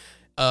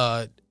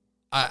 Right.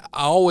 I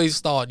always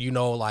thought,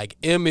 like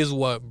M is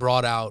what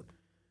brought out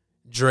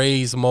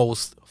Dre's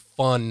most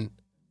fun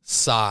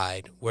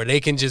side, where they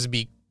can just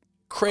be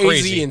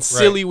crazy and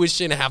silly with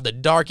shit and have the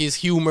darkest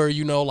humor,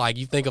 like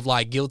you think of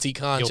like Guilty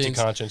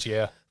Conscience,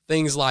 yeah.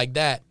 Things like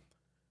that.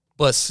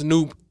 But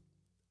Snoop,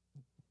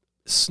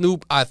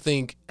 I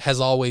think, has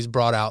always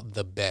brought out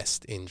the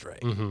best in Dre.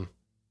 Mm-hmm.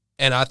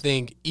 And I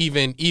think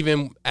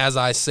even as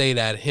I say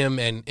that him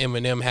and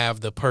Eminem have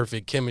the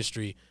perfect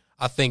chemistry,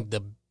 I think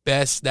the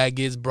best that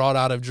gets brought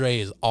out of Dre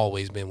has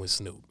always been with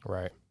Snoop.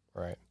 Right.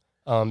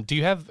 Do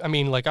you have,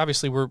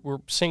 obviously we're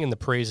singing the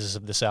praises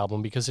of this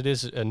album because it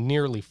is a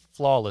nearly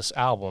flawless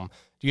album.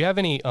 Do you have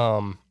any,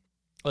 do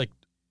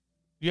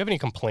you have any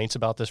complaints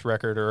about this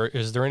record, or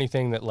is there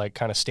anything that like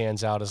kind of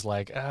stands out as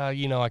like, I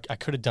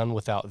could have done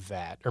without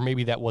that, or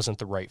maybe that wasn't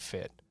the right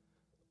fit?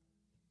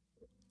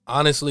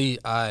 Honestly,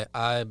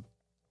 I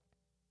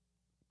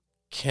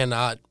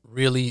cannot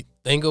really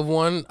think of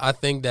one. I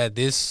think that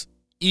this,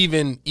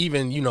 even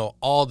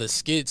all the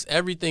skits,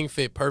 everything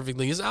fit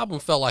perfectly. This album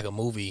felt like a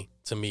movie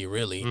to me,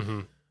 really.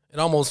 Mm-hmm. It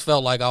almost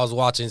felt like I was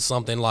watching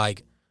something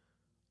like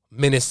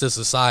Menace to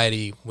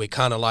Society with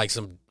kind of like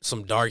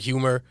some dark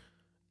humor,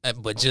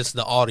 but just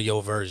the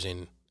audio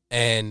version.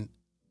 And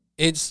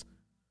it's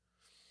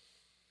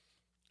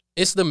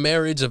the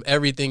marriage of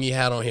everything he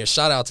had on here.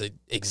 Shout out to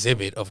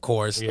Exhibit, of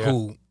course,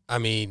 who,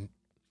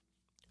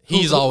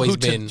 he's always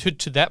been...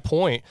 To that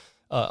point,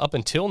 up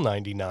until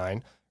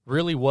 99,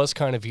 really was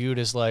kind of viewed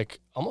as like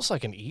almost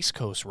like an East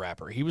Coast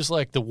rapper. He was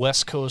like the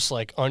West Coast,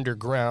 like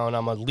underground.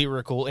 I'm a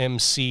lyrical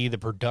MC. The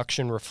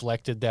production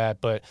reflected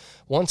that. But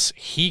once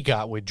he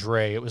got with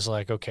Dre, it was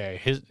like, okay,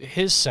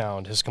 his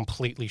sound has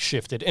completely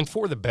shifted, and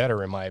for the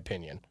better, in my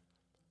opinion.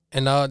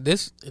 And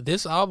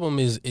this album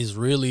is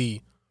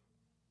really,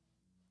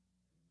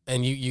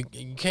 and you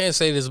can't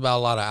say this about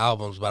a lot of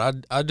albums,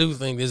 but I do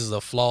think this is a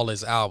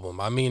flawless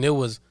album. I mean, it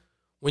was,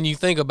 when you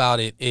think about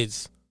it,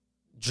 it's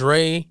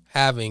Dre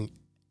having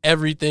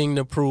everything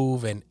to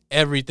prove and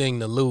everything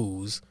to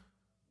lose,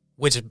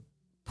 which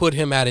put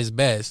him at his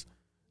best,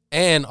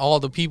 and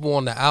all the people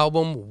on the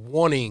album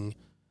wanting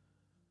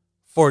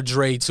for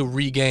Dre to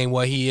regain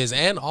what he is,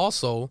 and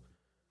also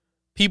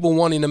people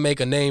wanting to make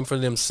a name for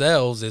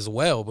themselves as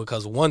well,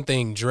 because one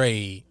thing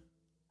Dre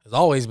has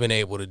always been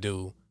able to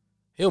do,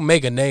 he'll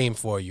make a name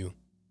for you.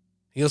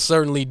 He'll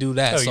certainly do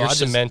that. Oh, so you're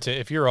cemented.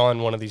 If you're on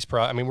one of these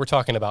we're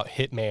talking about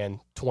Hitman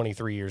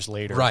 23 years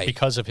later, right,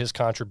 because of his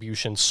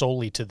contribution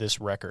solely to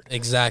this record.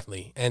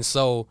 Exactly. And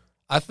so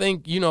I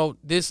think,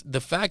 the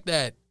fact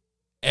that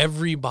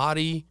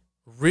everybody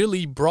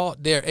really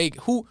brought their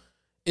who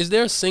is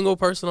there a single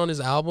person on this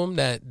album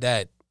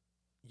that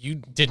you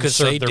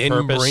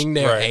didn't bring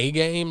their A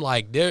game?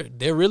 Like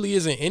there really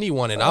isn't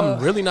anyone, and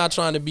I'm really not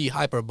trying to be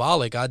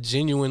hyperbolic. I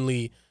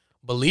genuinely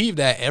believe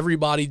that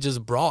everybody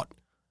just brought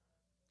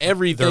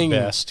everything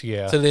their best,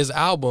 to this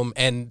album,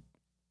 and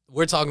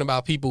we're talking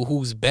about people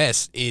whose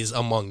best is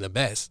among the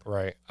best.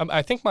 Right.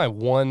 I think my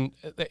one,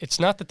 it's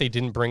not that they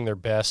didn't bring their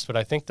best, but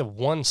I think the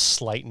one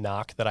slight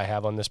knock that I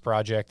have on this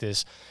project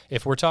is,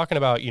 if we're talking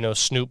about,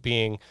 Snoop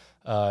being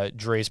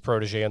Dre's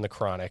protege on The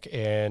Chronic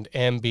and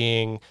M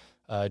being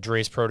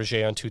Dre's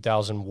protege on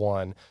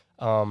 2001,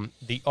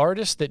 the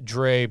artist that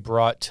Dre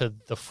brought to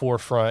the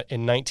forefront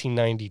in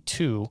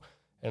 1992,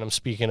 and I'm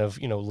speaking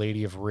of,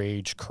 Lady of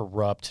Rage,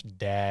 Corrupt,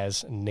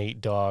 Daz,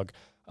 Nate Dogg.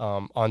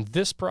 On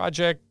this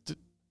project,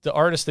 the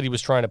artist that he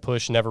was trying to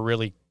push never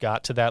really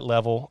got to that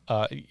level.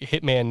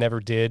 Hitman never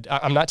did.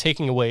 I'm not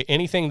taking away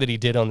anything that he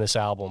did on this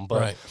album,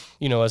 but,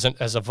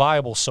 as a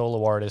viable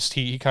solo artist,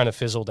 he kind of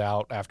fizzled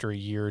out after a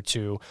year or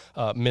two.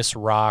 Miss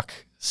Rock,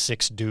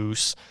 Six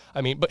Deuce.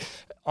 But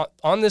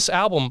on this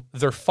album,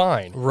 they're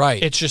fine.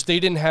 Right. It's just they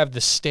didn't have the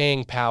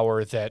staying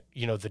power that,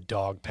 the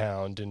Dog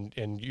Pound and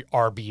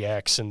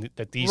RBX and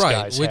that these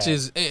guys which had.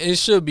 is, it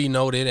should be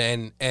noted,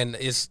 and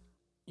it's,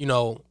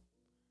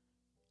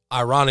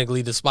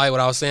 ironically, despite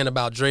what I was saying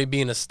about Dre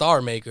being a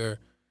star maker,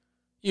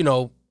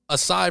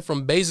 aside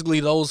from basically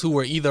those who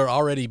were either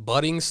already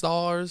budding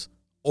stars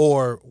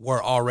or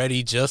were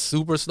already just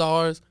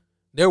superstars,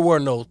 there were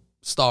no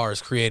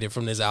stars created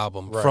from this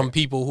album from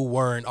people who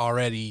weren't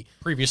already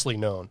previously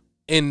known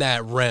in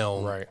that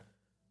realm. Right.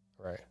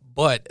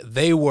 But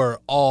they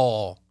were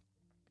all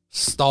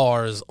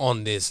stars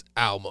on this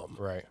album.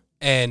 Right.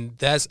 And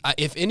that's,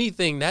 if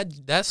anything,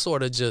 that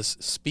sort of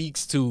just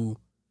speaks to,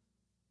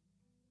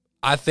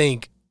 I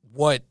think,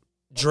 what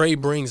Dre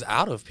brings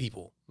out of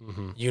people.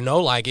 Mm-hmm. You know,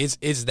 like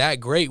it's that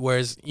great.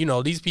 Whereas, you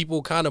know, these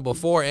people kind of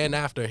before and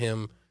after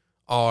him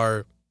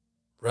are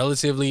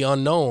relatively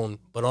unknown,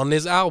 but on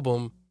this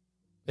album,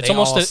 they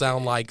all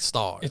sound like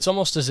stars. It's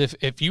almost as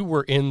if you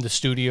were in the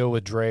studio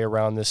with Dre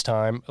around this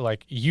time,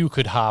 like you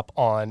could hop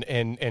on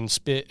and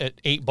spit at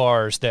 8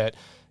 bars that,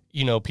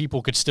 you know,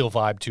 people could still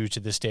vibe to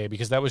this day,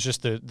 because that was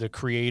just the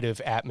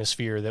creative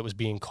atmosphere that was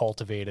being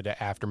cultivated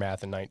at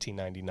Aftermath in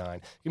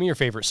 1999. Give me your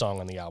favorite song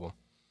on the album.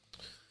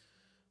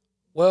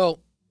 Well,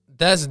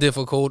 that's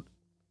difficult,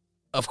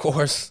 of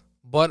course,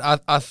 but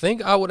I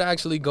think I would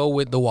actually go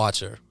with The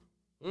Watcher.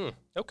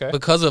 Okay.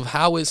 Because of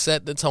how it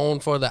set the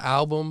tone for the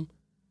album,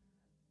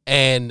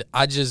 and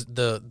I just,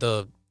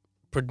 the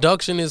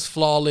production is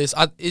flawless.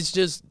 It's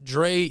just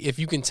Dre, if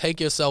you can take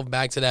yourself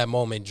back to that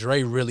moment,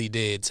 Dre really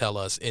did tell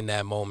us in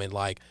that moment,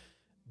 like,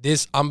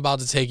 this, I'm about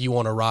to take you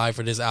on a ride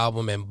for this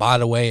album, and by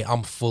the way,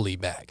 I'm fully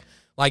back.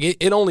 Like,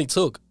 it only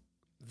took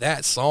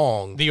that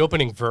song. The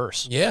opening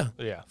verse. Yeah.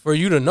 Yeah. For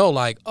you to know,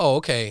 like, oh,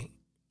 okay,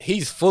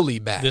 he's fully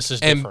back. This is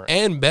different.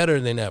 And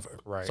better than ever.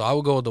 Right. So I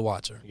would go with The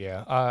Watcher.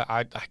 Yeah.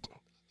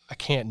 I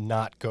can't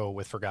not go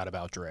with Forgot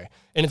About Dre.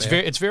 And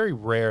it's very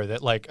rare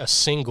that, like, a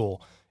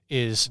single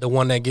is the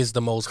one that gets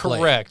the most play.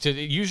 Correct.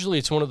 Usually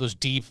it's one of those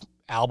deep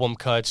album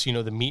cuts, you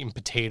know, the meat and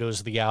potatoes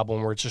of the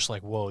album, where it's just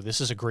like, whoa, this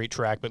is a great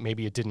track, but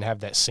maybe it didn't have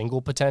that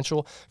single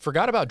potential.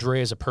 Forgot About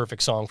Dre is a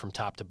perfect song from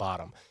top to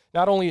bottom.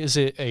 Not only is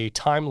it a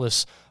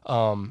timeless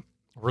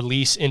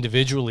release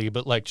individually,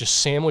 but like just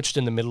sandwiched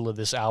in the middle of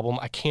this album,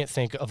 I can't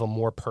think of a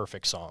more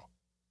perfect song.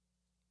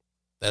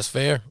 That's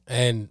fair.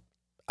 And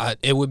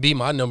it would be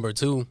my number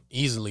 2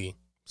 easily.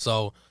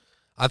 So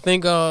I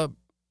think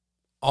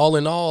all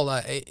in all,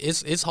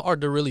 it's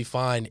hard to really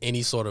find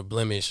any sort of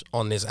blemish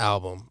on this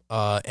album.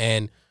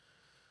 And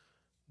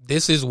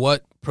this is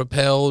what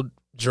propelled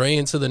Dre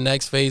into the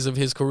next phase of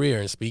his career.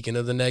 And speaking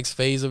of the next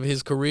phase of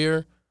his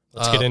career,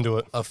 let's get into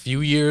it. A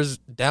few years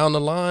down the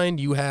line,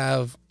 you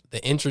have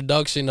the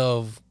introduction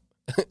of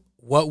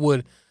what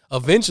would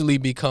eventually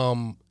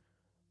become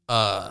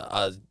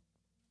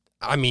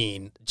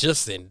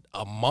just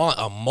a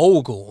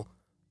mogul,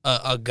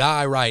 a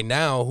guy right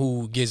now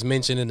who gets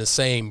mentioned in the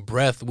same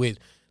breath with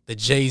the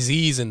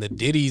Jay-Z's and the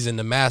Diddy's and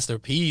the Master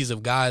P's,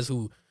 of guys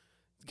who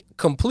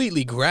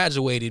completely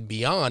graduated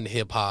beyond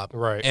hip-hop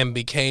and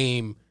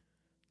became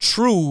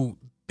true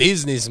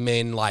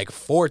businessmen, like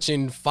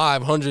Fortune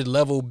 500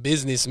 level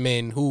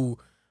businessmen who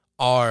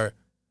are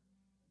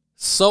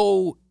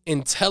so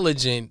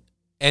intelligent,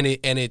 and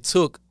it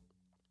took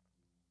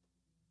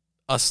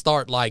a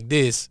start like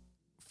this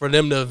for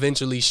them to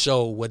eventually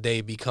show what they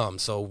become.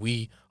 So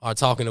we are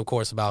talking, of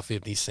course, about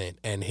 50 Cent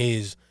and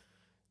his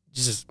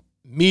just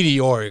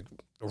meteoric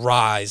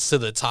rise to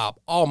the top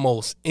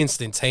almost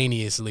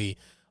instantaneously.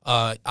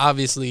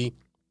 Obviously,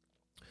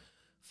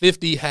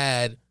 50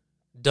 had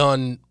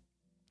done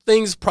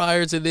things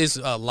prior to this,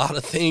 a lot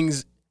of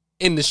things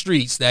in the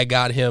streets that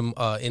got him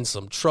in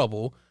some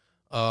trouble.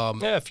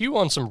 A few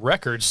on some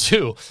records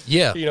too.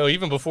 Yeah. You know,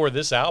 even before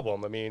this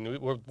album. I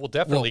mean, we'll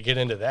definitely get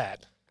into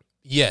that.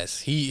 Yes,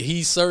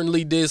 he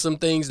certainly did some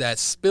things that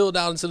spilled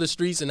out into the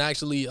streets and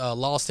actually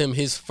lost him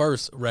his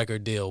first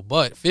record deal.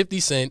 But 50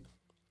 Cent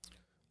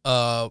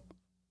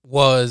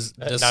was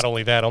not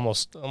only that,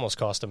 almost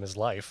cost him his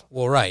life.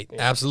 Well, right,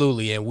 yeah.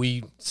 Absolutely, and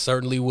we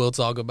certainly will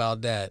talk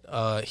about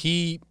that.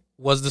 He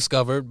was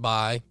discovered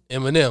by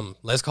Eminem.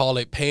 Let's call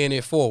it paying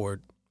it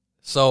forward.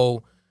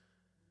 So,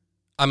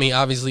 I mean,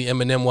 obviously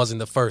Eminem wasn't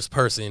the first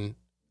person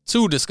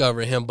to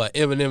discover him, but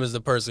Eminem is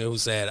the person who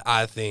said,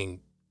 "I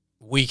think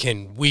we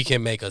can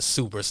make a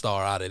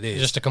superstar out of this."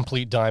 Just a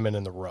complete diamond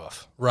in the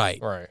rough.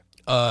 Right.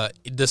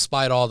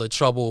 Despite all the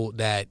trouble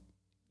that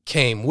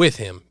came with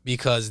him,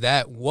 because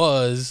that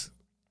was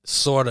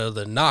sort of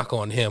the knock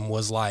on him,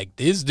 was like,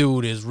 this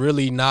dude is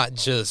really not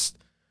just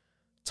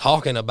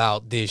talking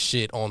about this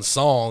shit on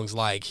songs.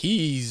 Like,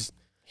 he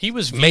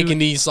was making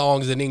these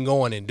songs and then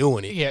going and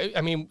doing it. Yeah,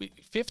 I mean,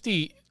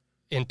 50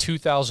 in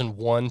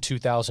 2001,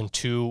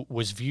 2002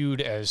 was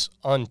viewed as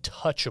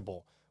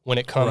untouchable when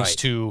it comes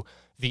to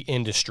the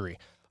industry.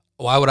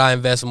 Why would I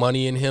invest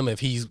money in him if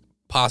he's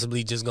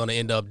possibly just going to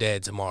end up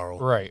dead tomorrow?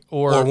 Right.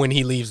 Or when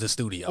he leaves the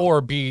studio.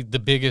 Or be the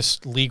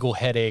biggest legal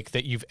headache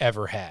that you've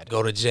ever had.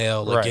 Go to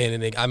jail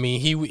again. And I mean,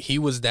 he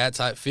was that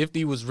type.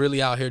 50 was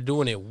really out here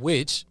doing it,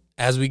 which,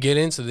 as we get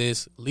into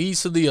this,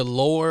 leads to the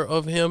allure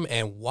of him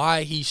and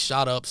why he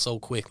shot up so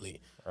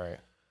quickly. Right.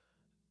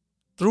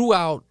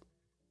 Throughout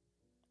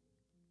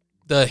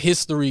the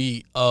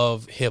history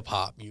of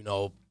hip-hop, you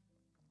know,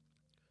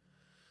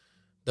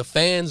 the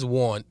fans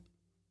want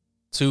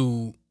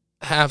to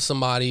have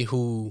somebody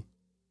who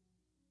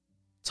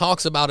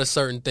talks about a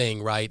certain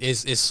thing, right?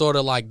 It's sort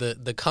of like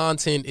the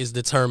content is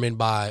determined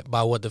by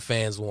what the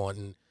fans want.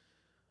 And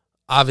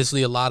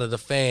obviously a lot of the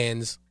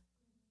fans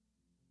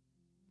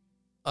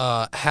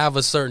have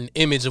a certain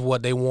image of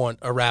what they want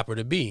a rapper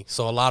to be.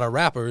 So a lot of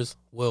rappers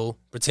will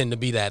pretend to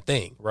be that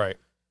thing. Right.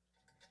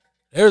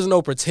 There's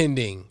no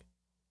pretending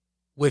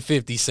with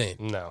 50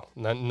 Cent. No,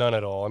 none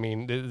at all. I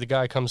mean, the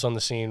guy comes on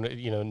the scene,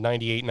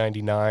 98,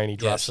 99. He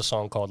drops a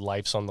song called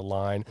Life's on the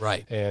Line.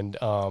 Right. And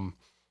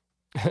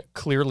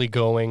clearly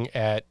going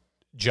at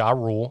Ja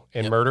Rule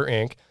and Murder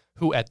Inc.,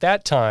 who at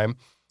that time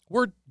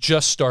were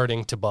just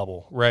starting to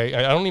bubble, right?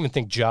 I don't even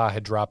think Ja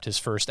had dropped his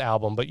first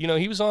album, but,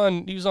 he was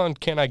on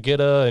Can I Get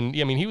A? And,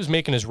 I mean, he was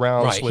making his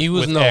rounds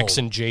with X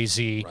and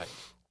Jay-Z. Right.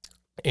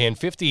 And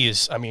 50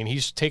 is, I mean,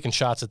 he's taking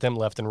shots at them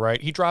left and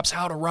right. He drops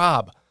How to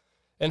Rob.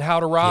 And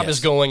How to Rob is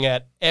going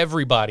at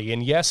everybody.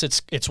 And yes,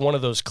 it's one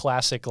of those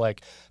classic,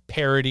 like,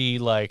 parody,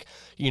 like,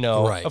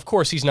 of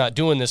course he's not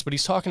doing this, but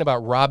he's talking about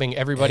robbing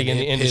everybody in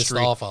the industry.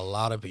 Pissed off a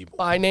lot of people.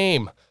 By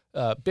name.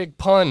 Big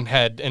Pun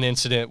had an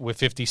incident with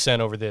 50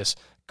 Cent over this.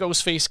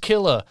 Ghostface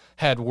Killah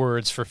had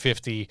words for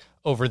 50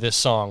 over this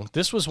song.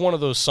 This was one of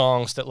those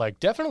songs that,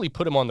 like, definitely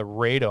put him on the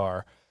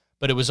radar,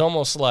 but it was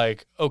almost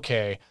like,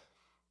 okay,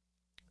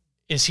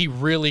 is he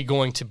really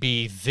going to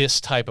be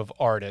this type of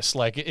artist?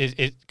 Like,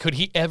 could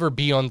he ever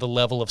be on the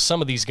level of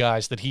some of these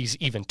guys that he's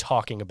even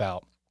talking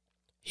about?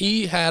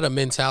 He had a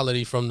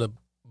mentality from the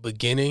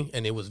beginning,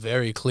 and it was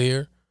very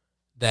clear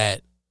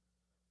that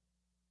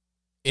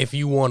if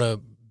you want to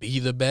be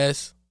the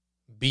best,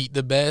 beat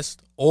the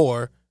best,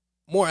 or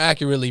more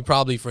accurately,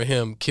 probably for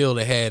him, kill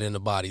the head and the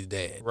body's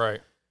dead. Right.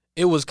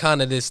 It was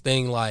kind of this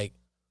thing like,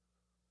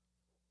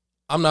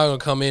 I'm not going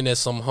to come in as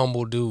some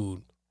humble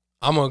dude.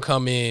 I'm going to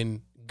come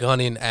in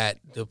gunning at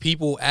the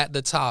people at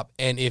the top,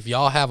 and if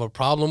y'all have a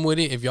problem with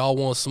it, if y'all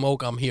want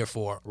smoke, I'm here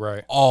for it.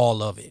 Right.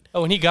 All of it.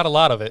 Oh, and he got a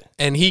lot of it.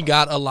 And he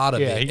got a lot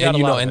of it. He got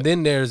and a lot of it.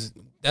 then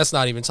that's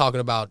not even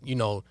talking about,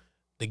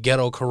 the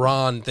ghetto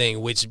Quran thing,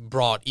 which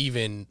brought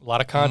even a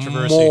lot of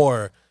controversy.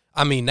 More.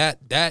 I mean,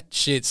 that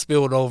shit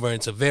spilled over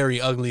into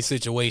very ugly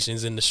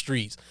situations in the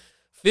streets.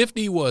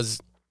 50 was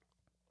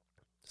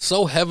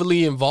so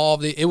heavily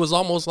involved. It was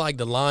almost like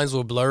the lines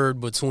were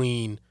blurred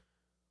between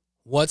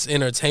what's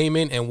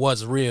entertainment and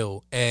what's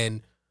real.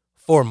 And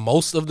for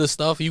most of the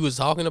stuff he was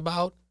talking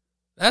about,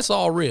 that's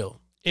all real.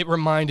 It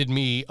reminded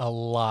me a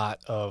lot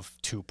of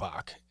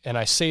Tupac. And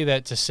I say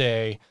that to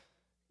say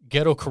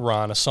Ghetto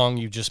Quran, a song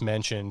you just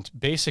mentioned,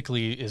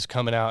 basically is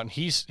coming out, and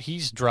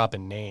he's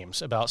dropping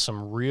names about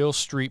some real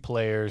street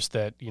players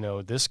that,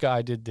 this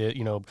guy did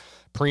the,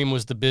 Preem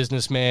was the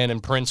businessman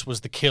and Prince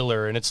was the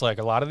killer. And it's like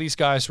a lot of these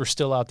guys were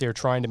still out there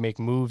trying to make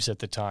moves at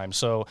the time.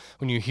 So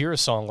when you hear a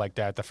song like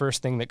that, the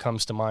first thing that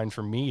comes to mind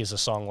for me is a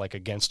song like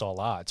Against All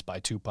Odds by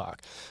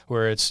Tupac,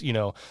 where it's,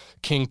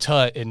 King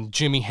Tut and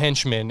Jimmy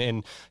Henchman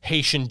and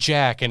Haitian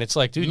Jack. And it's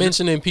like, dude,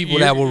 mentioning people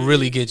that will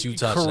really get you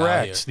touched.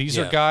 Correct. These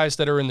are guys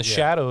that are in the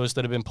shadows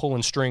that have been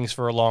pulling strings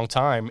for a long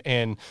time.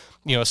 And,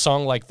 a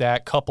song like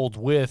that coupled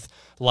with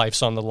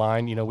Life's on the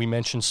Line, we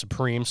mentioned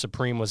Supreme.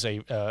 Supreme was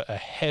a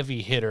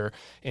heavy hitter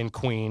in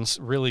Queens,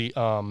 really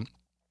one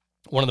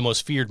of the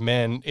most feared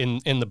men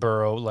in the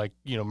borough, like,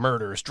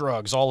 murders,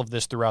 drugs, all of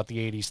this throughout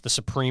the 80s, the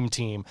Supreme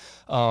team.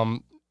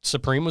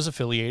 Supreme was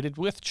affiliated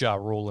with Ja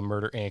Rule and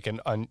Murder Inc.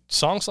 And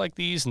songs like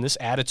these and this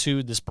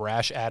attitude, this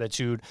brash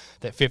attitude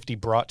that 50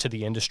 brought to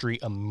the industry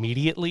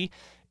immediately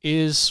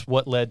is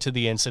what led to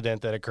the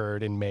incident that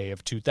occurred in May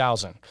of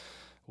 2000,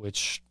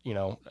 which,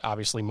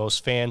 obviously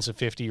most fans of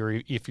 50,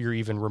 or if you're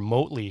even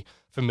remotely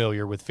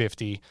familiar with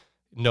 50,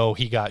 know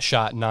he got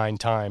shot 9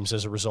 times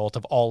as a result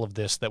of all of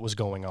this that was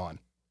going on.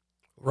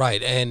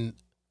 Right. And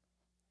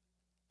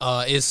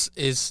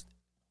it's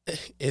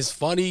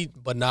funny,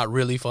 but not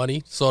really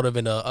funny, sort of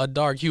in a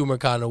dark humor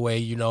kind of way.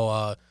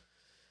 The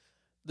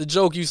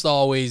joke used to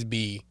always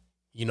be,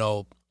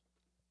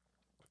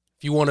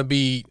 if you want to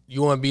be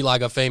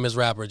like a famous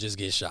rapper, just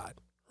get shot,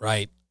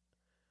 right?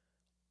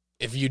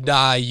 If you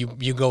die,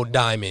 you go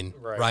diamond,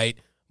 right?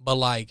 But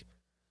like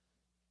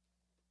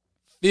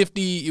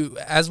 50,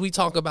 as we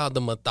talk about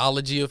the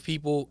mythology of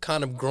people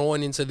kind of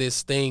growing into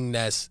this thing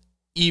that's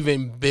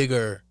even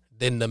bigger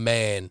than the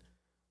man,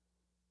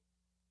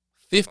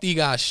 50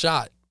 got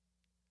shot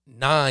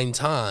 9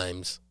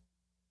 times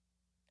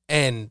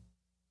and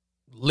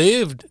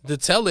lived to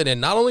tell it.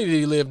 And not only did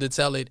he live to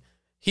tell it,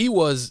 he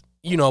was,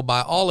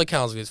 by all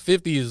accounts, because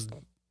 50 is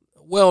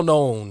well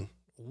known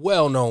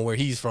where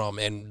he's from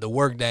and the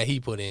work that he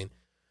put in,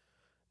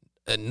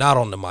 not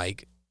on the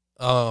mic.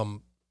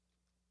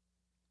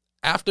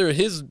 After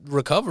his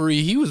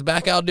recovery, he was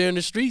back out there in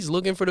the streets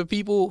looking for the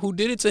people who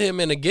did it to him.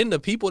 And again, the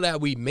people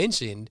that we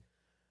mentioned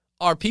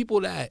are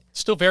people that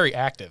still very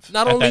active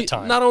at that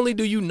time. Not only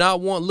do you not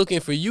want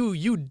looking for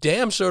you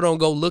damn sure don't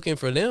go looking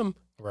for them.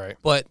 Right.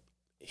 But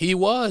he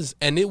was,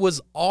 and it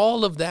was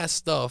all of that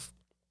stuff.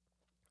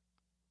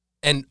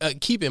 And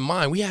keep in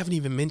mind, we haven't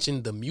even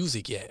mentioned the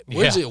music yet.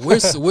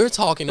 We're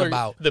talking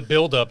about the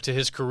build up to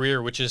his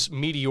career, which is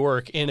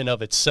meteoric in and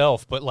of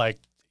itself. But like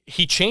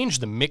he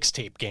changed the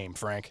mixtape game,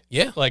 Frank.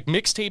 Yeah. Like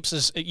mixtapes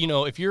is,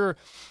 if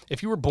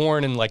you were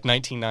born in like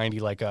 1990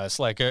 like us,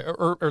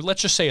 or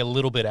let's just say a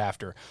little bit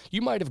after,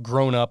 you might have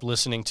grown up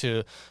listening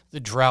to the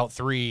Drought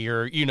 3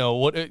 or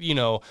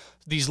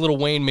these Lil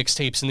Wayne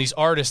mixtapes and these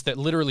artists that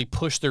literally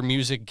pushed their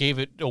music, gave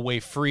it away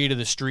free to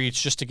the streets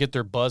just to get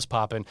their buzz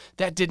popping.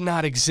 That did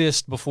not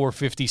exist before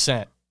 50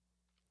 Cent.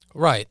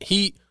 Right.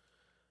 He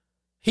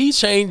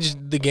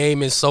changed the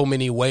game in so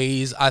many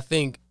ways. I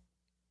think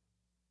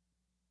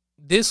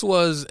this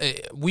was,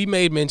 we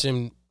made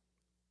mention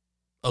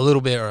a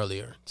little bit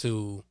earlier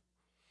to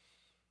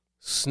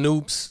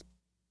Snoop's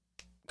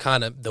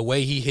kind of the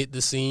way he hit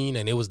the scene,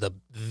 and it was the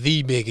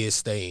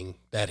biggest thing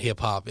that hip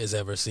hop has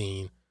ever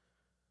seen.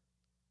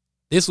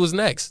 This was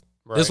next.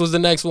 Right. This was the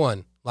next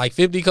one. Like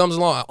 50 comes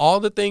along. All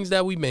the things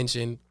that we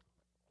mentioned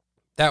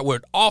that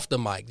were off the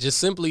mic, just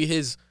simply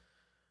his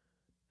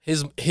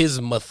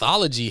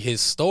mythology, his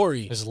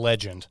story, his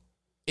legend.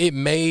 It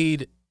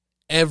made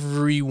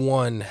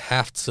everyone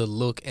have to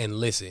look and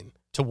listen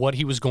to what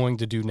he was going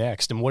to do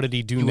next. And what did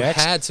he do next?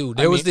 You had to.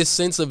 There was this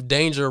sense of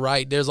danger,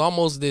 right? There's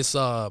almost this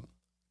kind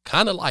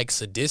of like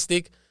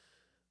sadistic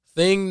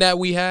thing that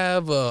we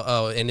have,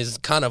 and it's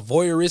kind of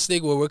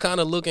voyeuristic, where we're kind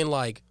of looking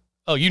like,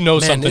 oh,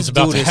 something's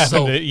about to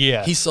happen.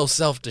 Yeah. He's so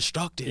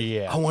self-destructive.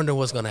 Yeah. I wonder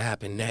what's going to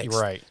happen next.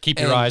 Right. Keep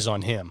your eyes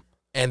on him.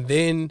 And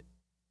then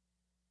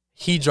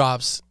he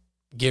drops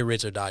Get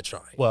Rich or Die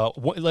Trying. Well,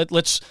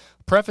 let's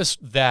preface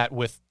that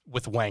with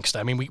Wanksta.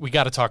 I mean, we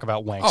got to talk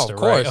about Wanksta, of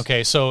course. Right?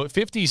 Okay, so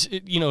 50's,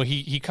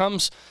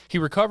 he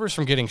recovers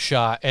from getting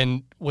shot,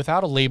 and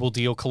without a label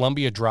deal,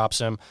 Columbia drops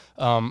him.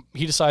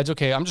 He decides,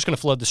 okay, I'm just going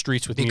to flood the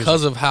streets with music.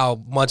 Because of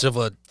how much of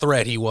a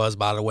threat he was,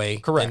 by the way.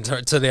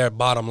 Correct. To their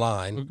bottom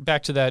line.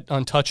 Back to that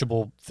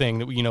untouchable thing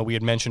that, we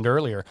had mentioned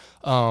earlier.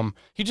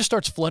 He just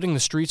starts flooding the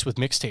streets with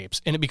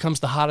mixtapes, and it becomes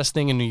the hottest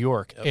thing in New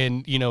York. Yep.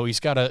 And, he's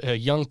got a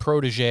young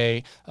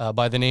protege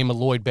by the name of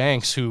Lloyd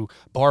Banks, who,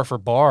 bar for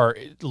bar,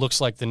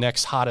 looks like the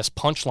next hottest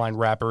punchline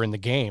rapper in the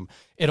game.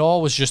 It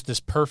all was just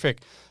this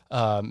perfect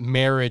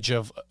marriage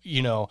of,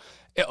 we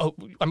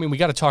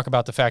got to talk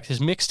about the fact his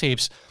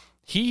mixtapes,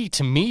 he,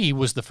 to me,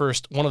 was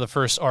one of the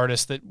first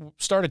artists that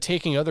started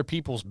taking other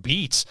people's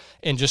beats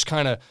and just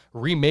kind of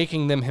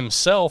remaking them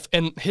himself,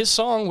 and his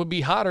song would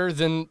be hotter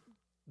than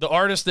the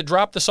artist that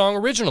dropped the song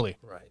originally.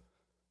 Right.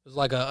 It was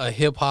like a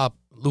hip-hop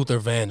Luther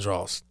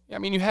Vandross. I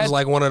mean, you had... It was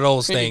like one of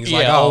those things. Yeah,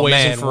 like, Always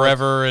man, and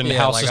Forever, and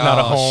House like, is Not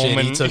a Home. Shit,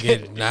 and he took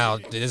it. Now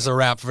it's a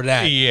wrap for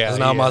that. Yeah. It's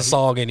not my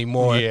song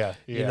anymore. Yeah.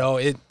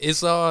 It's...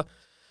 So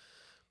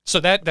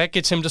that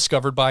gets him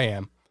discovered by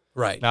Am.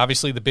 Right. Now,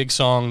 obviously, the big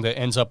song that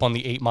ends up on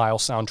the 8 Mile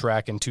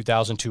soundtrack in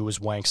 2002 is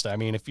Wanksta. I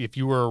mean, if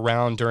you were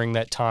around during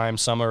that time,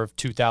 summer of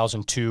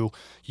 2002,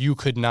 you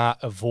could not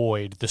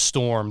avoid the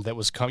storm that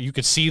was coming. You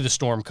could see the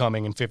storm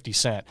coming in 50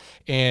 Cent.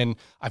 And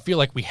I feel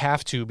like we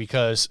have to,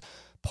 because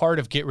part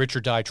of Get Rich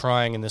or Die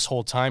Trying in this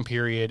whole time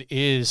period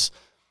is,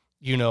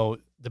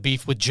 the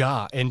beef with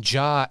Ja. And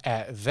Ja,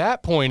 at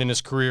that point in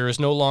his career, is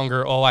no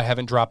longer, I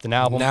haven't dropped an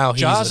album. Now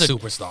he's a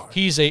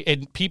superstar.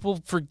 And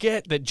people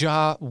forget that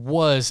Ja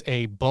was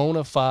a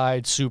bona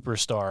fide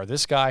superstar.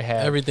 This guy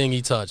had everything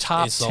he touched.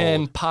 Top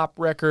 10 pop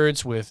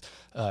records with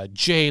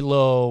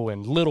J-Lo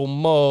and Little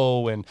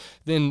Mo, and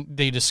then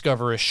they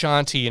discover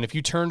Ashanti. And if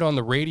you turned on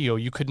the radio,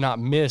 you could not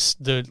miss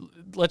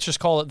let's just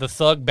call it the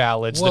thug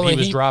ballads that he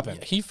was dropping.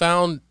 He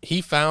found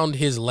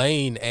his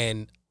lane,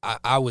 and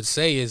I would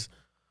say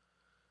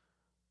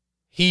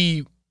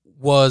he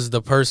was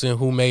the person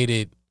who made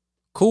it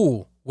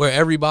cool, where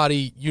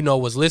everybody,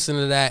 was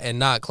listening to that and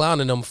not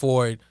clowning him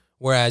for it.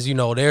 Whereas,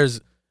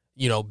 there's,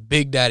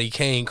 Big Daddy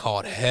Kane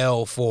called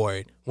hell for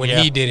it when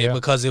he did it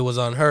because it was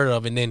unheard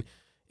of. And then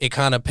it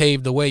kind of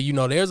paved the way.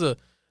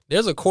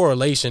 There's a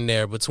correlation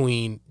there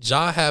between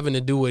Ja having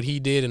to do what he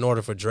did in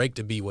order for Drake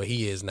to be what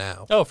he is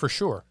now. Oh, for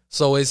sure.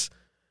 So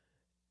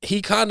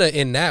he kind of,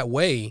 in that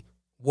way,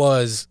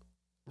 was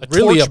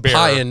really a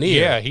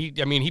pioneer. Yeah,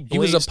 he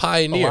was a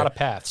pioneer. A lot of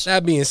paths.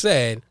 That being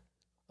said,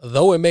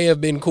 though it may have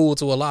been cool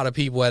to a lot of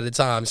people at the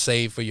time,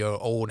 save for your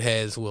old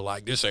heads who were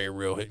like, this ain't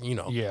real,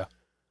 Yeah.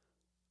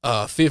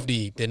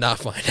 50 did not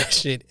find that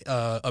shit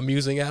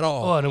amusing at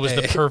all. Oh, and it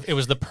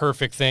was the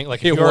perfect thing.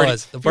 Like, if you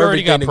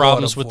already got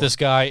problems with this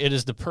guy, it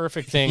is the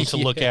perfect thing to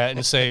look at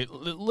and say,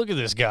 look at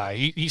this guy.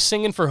 He's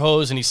singing for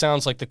hoes and he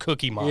sounds like the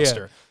Cookie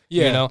Monster.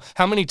 Yeah.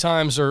 How many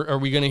times are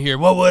we going to hear,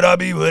 what would I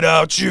be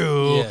without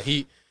you?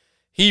 Yeah,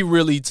 he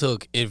really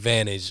took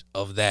advantage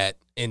of that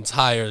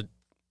entire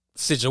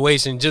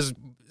situation just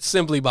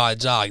simply by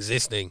Ja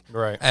existing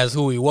as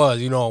who he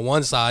was. On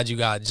one side you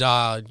got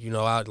Ja,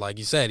 out, like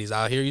you said, he's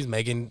out here, he's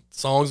making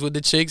songs with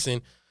the chicks,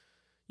 and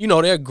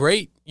they're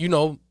great,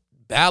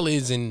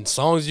 ballads and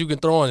songs you can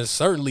throw on, and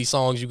certainly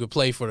songs you could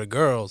play for the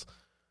girls.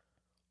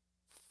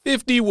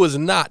 50 was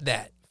not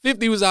that.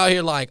 50 was out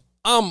here like,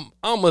 I'm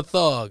a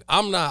thug.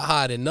 I'm not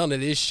hiding none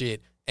of this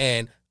shit,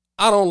 and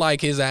I don't like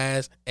his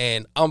ass,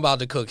 and I'm about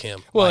to cook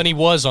him. Well, and he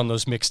was on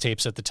those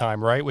mixtapes at the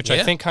time, right? Which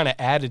I think kind of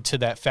added to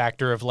that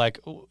factor of like,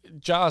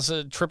 Ja's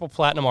a triple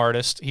platinum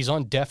artist. He's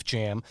on Def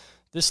Jam.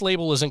 This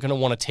label isn't going to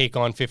want to take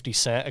on 50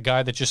 Cent, a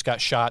guy that just got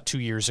shot 2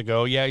 years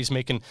ago. Yeah, he's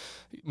making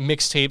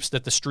mixtapes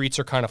that the streets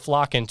are kind of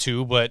flocking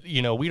to, but,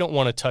 you know, we don't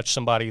want to touch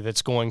somebody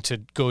that's going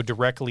to go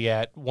directly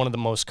at one of the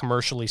most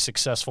commercially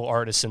successful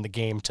artists in the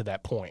game to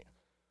that point.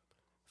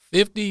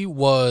 50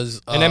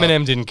 was... and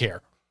Eminem didn't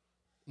care.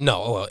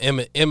 No, well,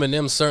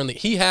 Eminem certainly...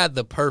 He had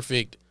the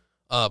perfect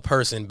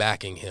person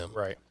backing him.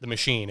 Right, the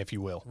machine, if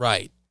you will.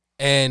 Right.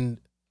 And,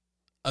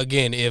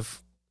 again,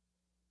 if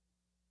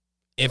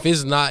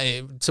it's not...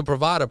 To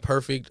provide a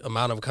perfect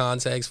amount of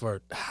context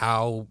for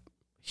how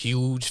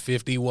huge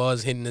 50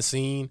 was hitting the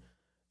scene,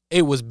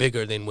 it was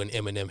bigger than when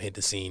Eminem hit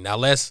the scene. Now,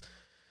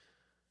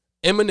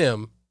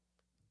 Eminem,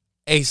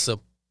 a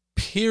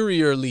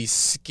superiorly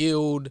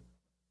skilled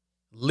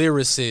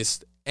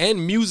lyricist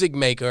and music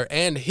maker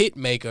and hit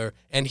maker,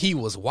 and he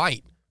was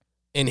white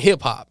in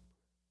hip-hop.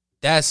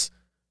 That's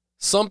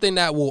something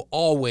that will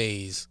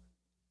always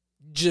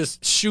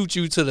just shoot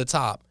you to the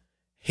top.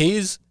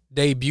 His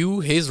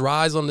debut, his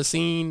rise on the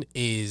scene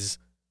is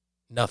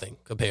nothing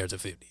compared to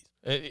 50's.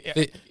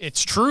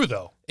 It's true,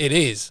 though. It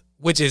is,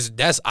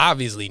 that's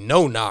obviously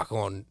no knock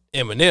on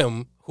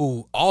Eminem,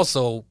 who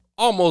also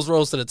almost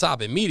rose to the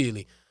top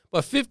immediately.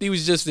 But 50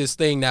 was just this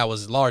thing that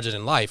was larger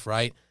than life,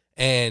 right?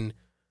 And,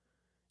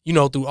 you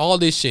know, through all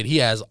this shit, he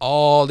has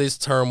all this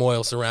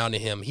turmoil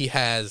surrounding him. He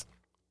has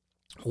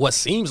what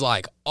seems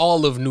like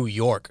all of New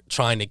York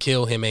trying to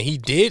kill him. And he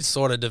did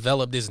sort of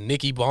develop this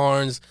Nicky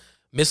Barnes,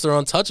 Mr.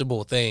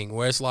 Untouchable thing,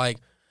 where it's like,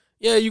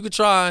 yeah, you could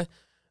try.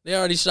 They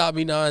already shot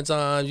me 9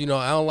 times. You know,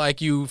 I don't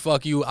like you.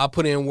 Fuck you. I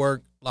put in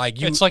work.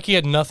 Like you. It's like he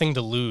had nothing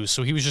to lose,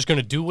 so he was just going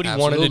to do what he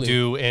wanted to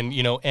do. And,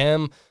 you know,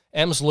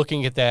 M's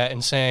looking at that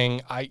and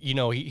saying,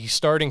 he's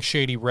starting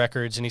Shady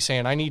Records, and he's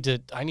saying, I need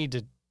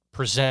to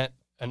present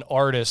an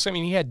artist. I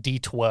mean, he had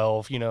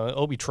D12, you know,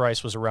 Obi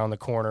Trice was around the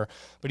corner,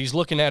 but he's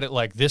looking at it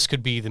like this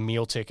could be the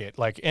meal ticket.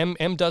 Like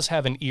M does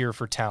have an ear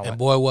for talent. And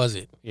boy, was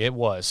it. It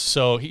was.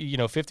 So,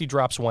 50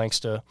 drops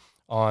Wanksta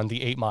on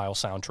the 8 Mile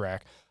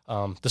soundtrack.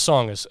 The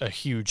song is a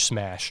huge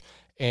smash.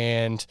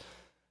 And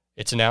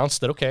it's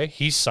announced that, okay,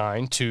 he's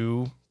signed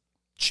to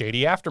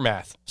Shady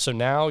Aftermath. So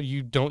now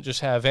you don't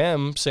just have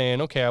M saying,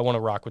 okay, I want to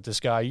rock with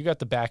this guy. You got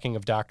the backing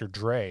of Dr.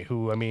 Dre,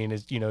 who, I mean,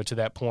 is, to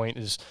that point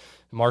is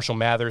Marshall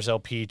Mathers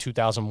LP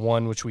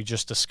 2001, which we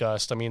just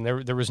discussed. I mean,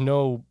 there was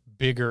no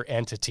bigger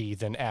entity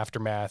than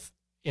Aftermath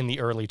in the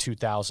early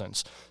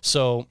 2000s.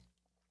 So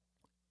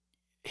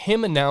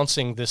him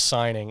announcing this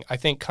signing, I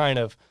think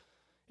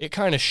it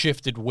kind of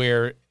shifted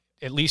where,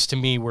 at least to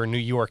me, where New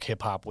York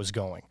hip hop was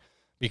going.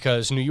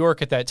 Because New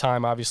York at that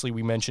time, obviously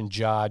we mentioned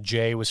Ja,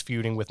 Jay was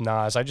feuding with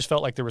Nas. I just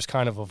felt like there was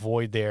kind of a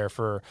void there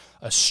for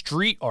a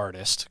street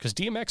artist, because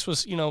DMX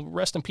was,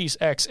 rest in peace,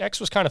 X. X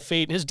was kind of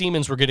fading. His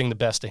demons were getting the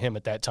best of him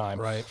at that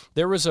time. Right.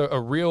 There was a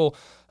real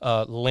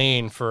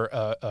lane for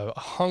a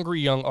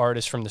hungry young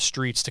artist from the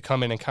streets to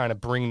come in and kind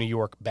of bring New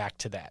York back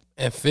to that.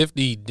 And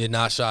 50 did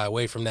not shy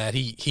away from that.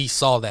 He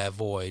saw that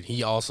void.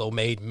 He also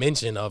made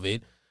mention of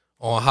it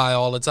on High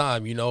all the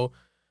time,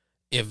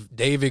 If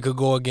David could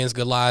go against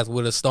Goliath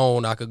with a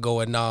stone, I could go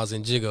at Nas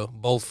and Jigga,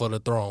 both for the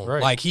throne.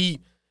 Right. Like he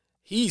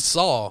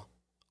saw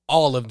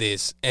all of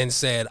this and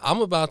said,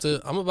 I'm about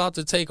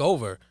to take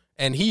over.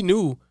 And he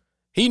knew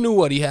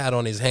what he had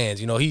on his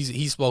hands.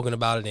 He's spoken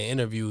about it in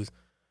interviews.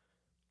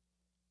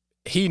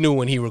 He knew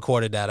when he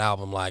recorded that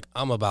album, like,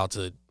 I'm about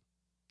to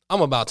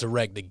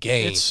wreck the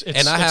game.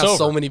 And I have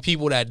so many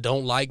people that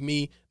don't like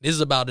me. This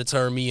is about to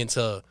turn me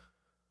into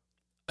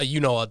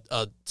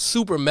a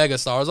super mega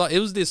star. It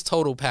was this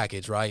total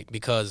package, right?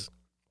 Because,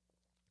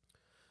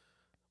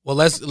 well,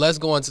 let's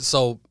go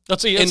into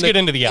let's get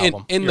into the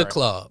album in the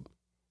club.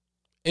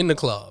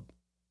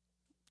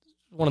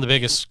 One of the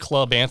biggest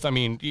club anthems. I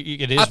mean,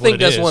 it is. I think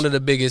that's one of the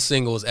biggest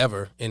singles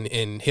ever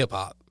in hip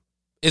hop.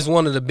 It's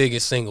one of the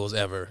biggest singles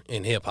ever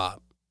in hip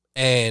hop,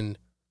 and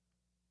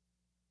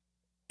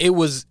it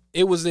was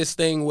this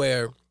thing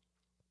where,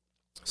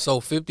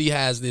 50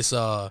 has this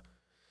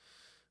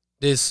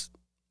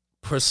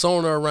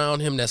persona around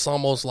him that's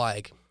almost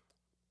like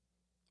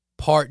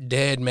part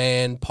dead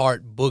man,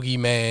 part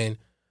boogeyman,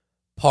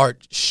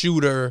 part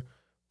shooter,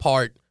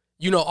 part,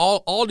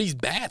 all these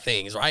bad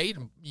things, right?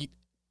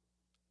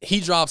 He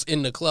drops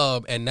In the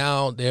Club, and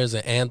now there's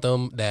an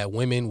anthem that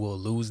women will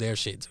lose their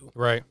shit to.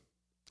 Right.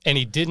 And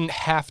he didn't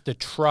have to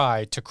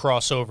try to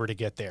cross over to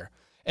get there.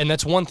 And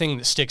that's one thing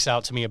that sticks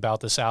out to me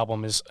about this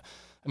album is,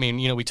 I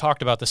mean, we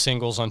talked about the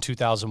singles on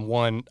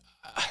 2001.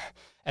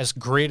 As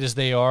great as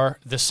they are,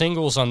 the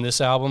singles on this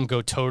album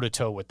go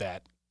toe-to-toe with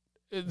that.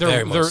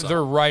 They're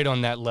right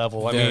on that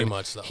level. Very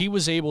much so. He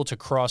was able to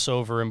cross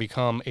over and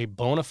become a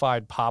bona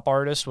fide pop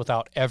artist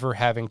without ever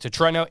having to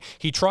try. Now,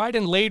 he tried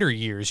in later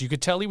years. You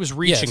could tell he was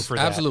reaching for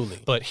that. Absolutely.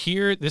 But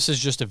here, this is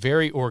just a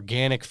very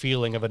organic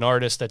feeling of an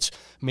artist that's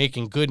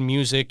making good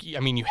music.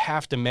 I mean, you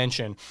have to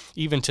mention,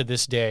 even to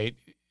this day,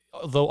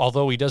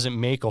 although he doesn't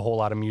make a whole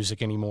lot of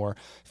music anymore,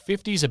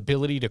 50's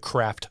ability to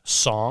craft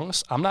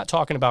songs. I'm not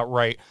talking about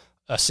write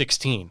a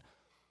 16.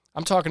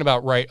 I'm talking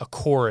about write a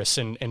chorus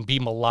and be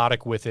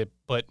melodic with it,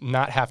 but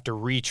not have to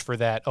reach for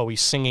that, oh,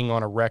 he's singing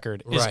on a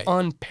record, is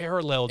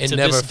unparalleled to this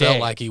day. It never felt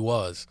like he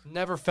was.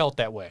 Never felt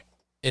that way.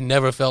 It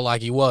never felt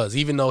like he was,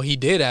 even though he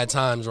did at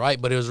times,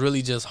 right? But it was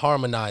really just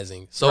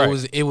harmonizing. So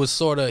it was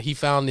sort of, he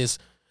found this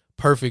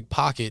perfect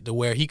pocket to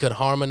where he could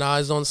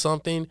harmonize on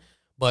something,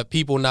 but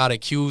people not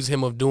accuse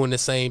him of doing the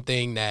same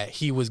thing that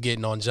he was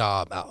getting on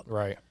Job out.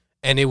 Right.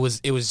 And it was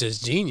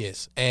just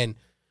genius. And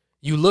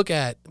you look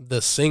at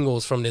the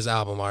singles from this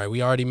album, all right,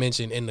 we already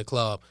mentioned In the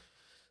Club.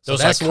 So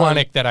that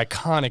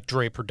iconic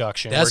Dre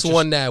production. That's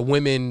one that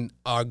women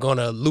are going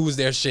to lose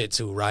their shit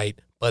to, right?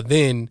 But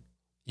then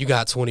you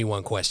got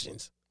 21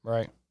 Questions.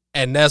 Right.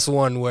 And that's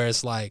one where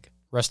it's like,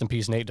 rest in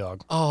peace, Nate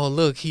Dogg. Oh,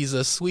 look, he's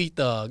a sweet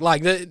thug.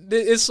 Like,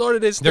 it's sort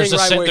of this thing,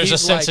 right, where there's he's a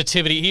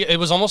sensitivity. It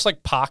was almost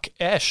like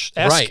Pac-esque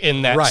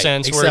in that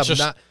sense. Except where it's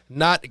just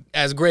not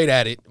as great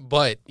at it,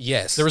 but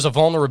yes. There was a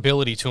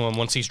vulnerability to him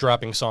once he's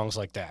dropping songs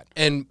like that.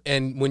 And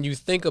when you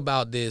think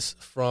about this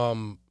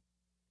from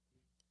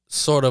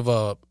sort of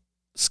a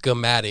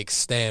schematic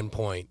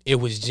standpoint, it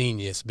was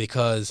genius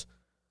because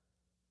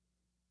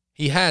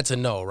he had to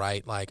know,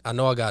 right? Like, I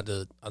know I got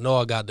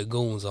the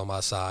goons on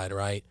my side,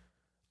 right?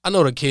 I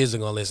know the kids are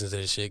gonna listen to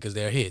this shit because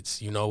they're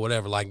hits,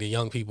 whatever. Like, the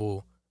young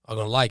people are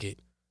gonna like it.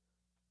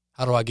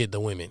 How do I get the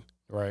women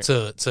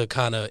to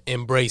kind of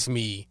embrace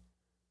me,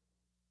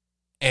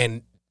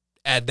 and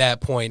at that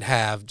point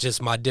have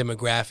just my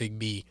demographic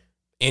be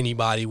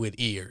anybody with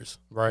ears,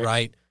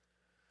 right?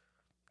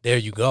 There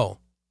you go.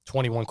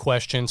 21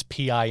 Questions,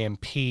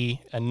 PIMP,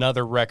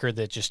 another record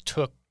that just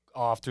took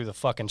off through the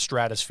fucking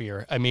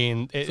stratosphere. I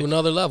mean, to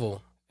another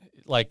level.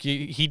 Like,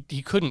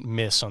 he couldn't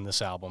miss on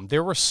this album.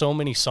 There were so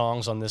many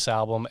songs on this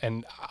album,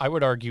 and I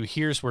would argue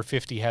here's where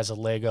 50 has a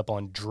leg up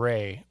on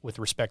Dre with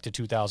respect to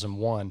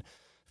 2001.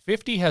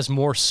 50 has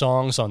more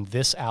songs on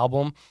this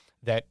album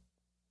that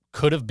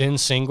could have been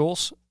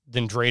singles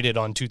than Dre did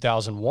on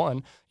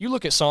 2001. You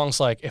look at songs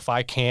like If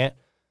I Can't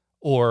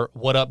or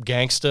What Up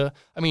Gangsta.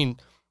 I mean,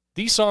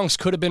 these songs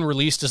could have been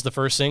released as the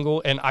first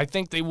single, and I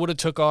think they would have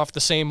took off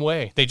the same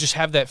way. They just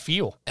have that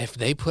feel. If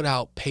they put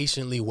out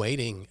Patiently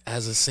Waiting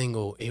as a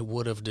single, it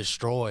would have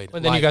destroyed.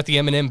 And then you got the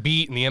Eminem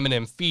beat and the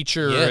Eminem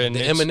feature. Yeah, and the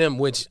Eminem,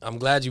 which I'm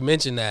glad you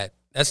mentioned that.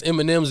 That's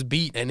Eminem's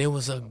beat, and it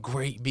was a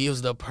great beat. It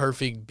was the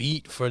perfect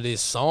beat for this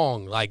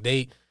song. Like,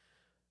 this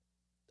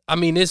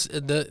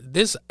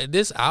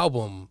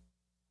album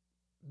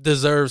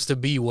deserves to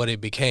be what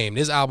it became.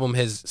 This album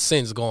has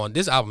since gone.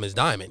 This album is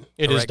diamond.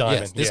 It is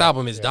diamond. Yes, this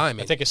album is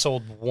diamond. I think it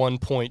sold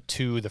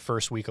 1.2 the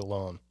first week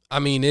alone. I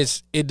mean,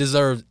 it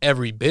deserves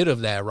every bit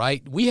of that,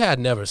 right? We had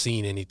never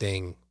seen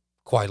anything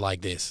quite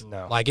like this.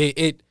 No. Like,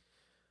 it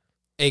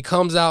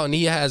comes out,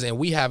 and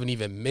we haven't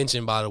even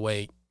mentioned, by the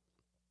way,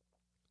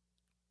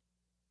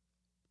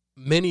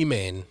 Many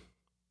Men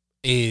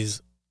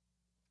is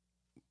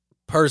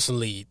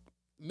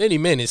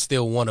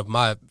still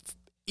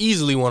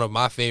easily one of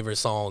my favorite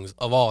songs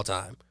of all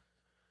time.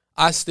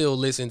 I still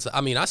listen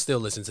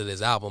to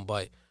this album,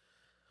 but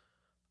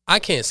I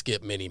can't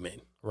skip Many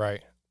Men.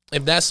 Right.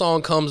 If that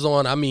song comes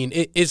on, I mean,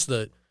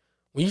 when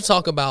you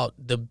talk about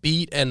the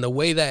beat and the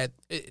way that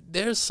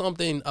there's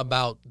something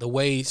about the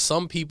way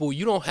some people,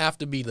 you don't have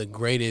to be the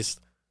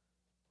greatest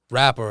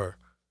rapper,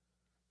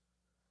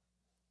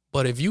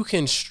 but if you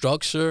can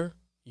structure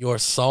your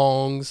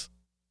songs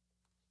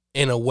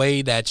in a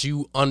way that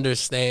you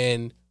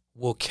understand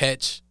will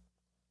catch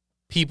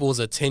people's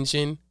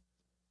attention,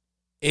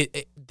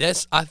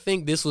 I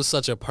think this was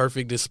such a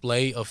perfect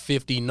display of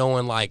 50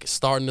 knowing, like,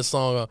 starting the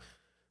song,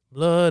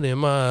 blood in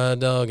my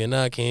dog and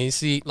I can't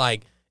see,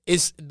 like,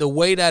 it's the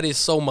way that it's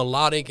so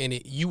melodic,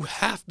 and you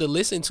have to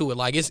listen to it.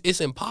 Like,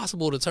 it's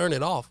impossible to turn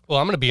it off. Well,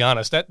 I'm going to be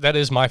honest. That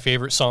is my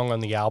favorite song on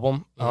the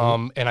album.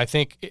 Mm-hmm. And I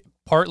think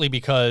partly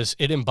because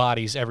it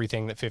embodies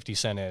everything that 50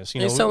 Cent is.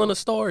 He's telling a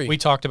story. We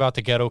talked about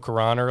the Ghetto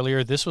Quran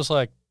earlier. This was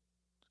like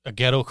a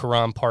Ghetto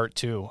Quran part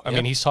 2. I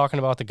mean, he's talking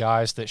about the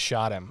guys that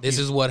shot him. This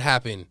is what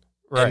happened.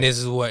 Right. And this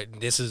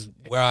is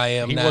where I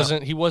am now.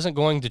 He wasn't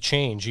going to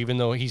change, even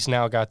though he's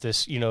now got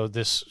this,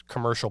 this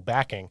commercial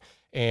backing.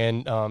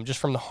 And just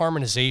from the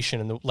harmonization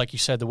and like you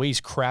said, the way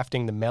he's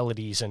crafting the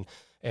melodies and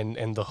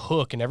the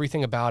hook and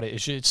everything about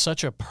it, it's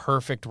such a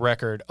perfect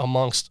record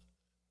amongst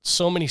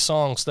so many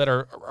songs that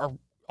are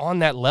on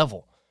that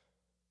level.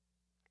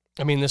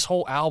 I mean, this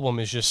whole album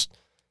is just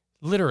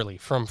literally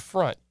from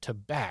front to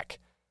back.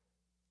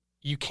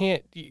 You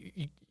can't,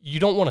 you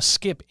don't want to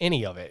skip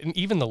any of it. And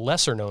even the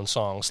lesser known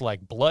songs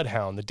like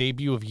Bloodhound, the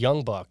debut of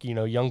Young Buck.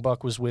 Young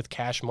Buck was with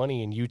Cash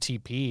Money and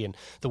UTP, and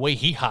the way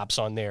he hops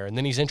on there. And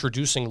then he's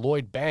introducing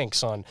Lloyd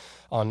Banks on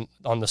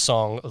the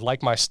song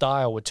Like My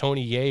Style with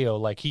Tony Yayo.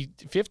 Like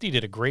 50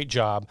 did a great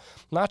job,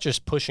 not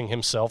just pushing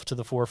himself to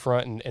the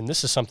forefront. And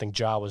this is something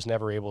Ja was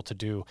never able to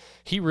do.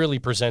 He really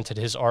presented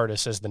his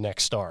artists as the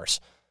next stars.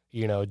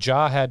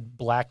 Ja had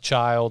Black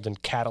Child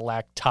and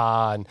Cadillac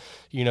Ta, and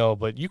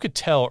but you could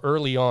tell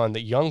early on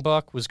that Young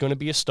Buck was going to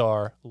be a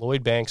star,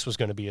 Lloyd Banks was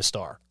going to be a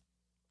star.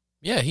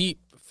 Yeah,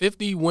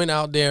 50 went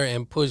out there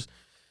and pushed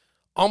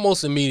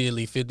almost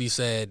immediately. 50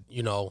 said,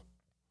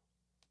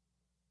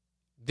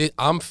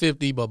 I'm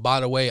 50, but by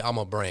the way, I'm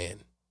a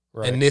brand.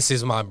 Right. And this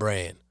is my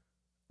brand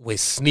with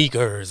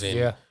sneakers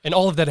and and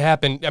all of that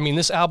happened. I mean,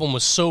 this album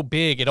was so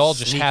big, it all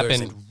just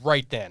happened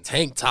right then.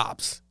 Tank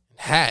tops,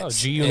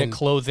 hats, G-Unit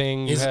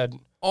clothing. You had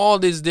all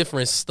this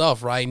different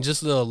stuff, right? And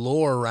just the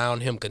allure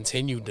around him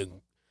continued to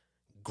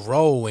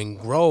grow and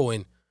grow,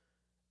 and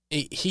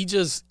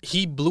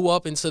he blew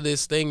up into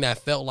this thing that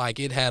felt like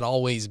it had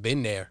always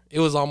been there. It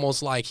was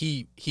almost like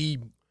he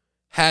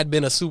had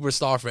been a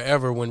superstar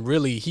forever when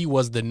really he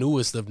was the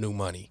newest of new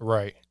money.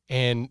 Right.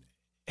 And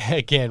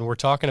again, we're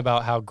talking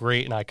about how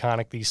great and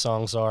iconic these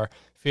songs are.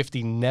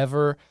 50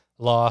 never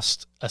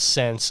lost a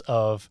sense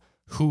of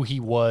who he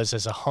was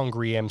as a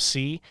hungry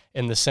MC,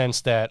 in the sense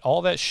that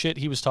all that shit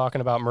he was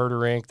talking about Murder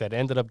Inc. that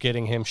ended up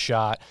getting him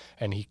shot,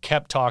 and he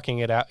kept talking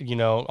it out,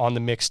 on the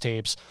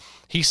mixtapes.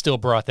 He still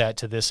brought that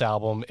to this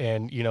album.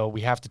 And,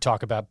 we have to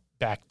talk about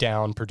Back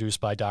Down,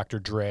 produced by Dr.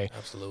 Dre.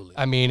 Absolutely.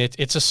 I mean,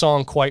 it's a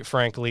song, quite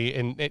frankly,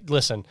 and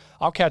listen,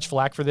 I'll catch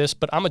flack for this,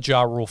 but I'm a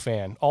Ja Rule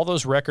fan. All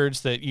those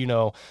records that,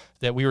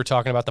 that we were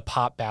talking about, the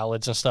pop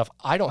ballads and stuff,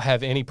 I don't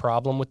have any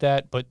problem with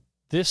that, but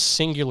this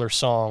singular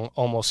song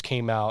almost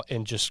came out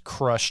and just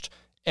crushed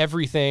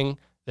everything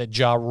that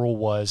Ja Rule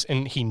was,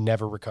 and he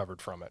never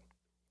recovered from it.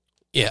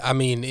 Yeah, I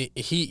mean,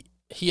 he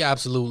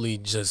absolutely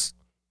just...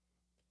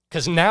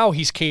 Because now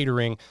he's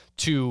catering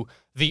to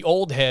the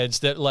old heads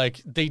that,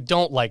 they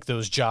don't like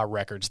those Ja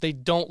records. They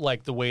don't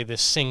like the way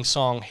this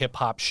sing-song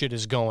hip-hop shit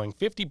is going.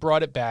 50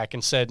 brought it back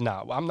and said,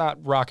 no, I'm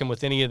not rocking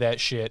with any of that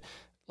shit.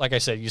 Like I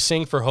said, you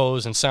sing for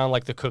hoes and sound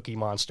like the Cookie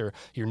Monster.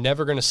 You're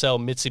never going to sell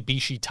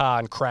Mitsubishi Ta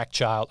and Crack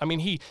Child. I mean,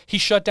 he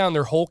shut down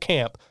their whole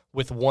camp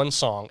with one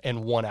song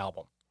and one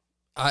album.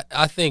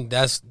 I think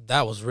that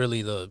was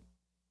really the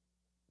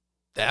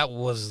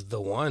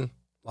one.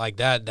 Like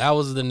that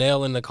was the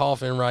nail in the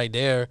coffin right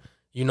there.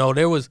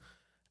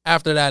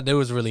 After that, there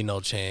was really no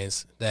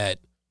chance that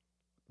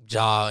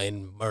Ja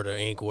and Murder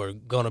Inc. were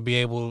going to be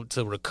able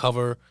to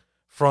recover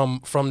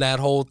from that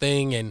whole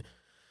thing. And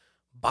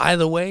by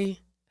the way,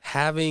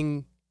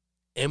 having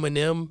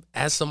Eminem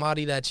as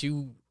somebody that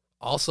you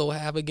also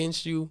have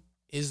against you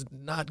is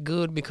not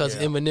good, because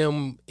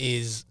Eminem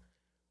is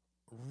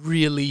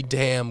really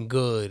damn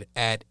good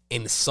at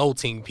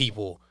insulting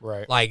people.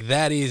 Right. Like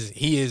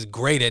he is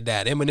great at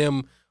that.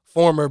 Eminem,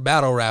 former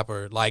battle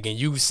rapper, and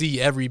you see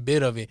every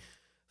bit of it.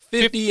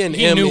 50 and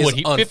him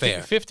is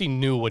unfair. 50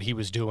 knew what he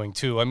was doing,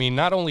 too. I mean,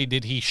 not only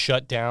did he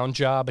shut down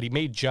Ja, but he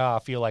made Ja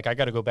feel like, I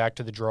got to go back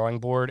to the drawing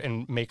board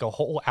and make a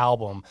whole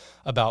album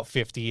about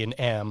 50 and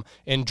M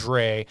and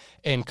Dre,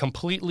 and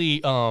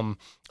completely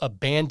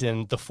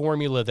abandoned the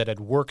formula that had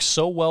worked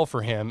so well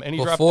for him. And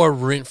before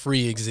Rent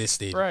Free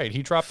existed. Right.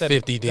 He dropped that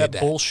 50 did that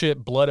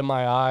bullshit Blood in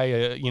My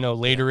Eye,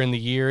 later in the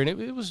year, and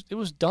it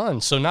was done.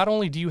 So not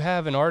only do you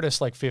have an artist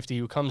like 50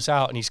 who comes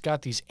out and he's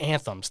got these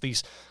anthems,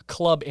 these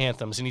club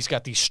anthems, and he's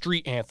got these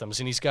street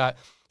anthems, and he's got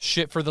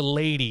shit for the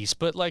ladies,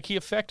 but he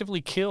effectively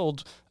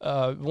killed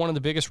one of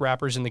the biggest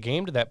rappers in the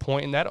game to that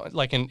point. And that,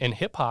 in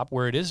hip hop,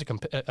 where it is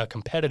a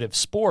competitive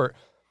sport,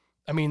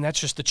 I mean, that's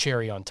just the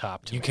cherry on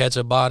top. You catch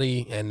a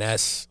body, and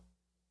that's,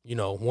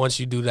 once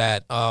you do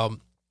that,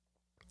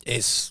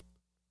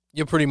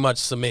 you're pretty much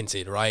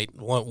cemented, right?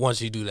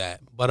 Once you do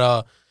that.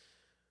 But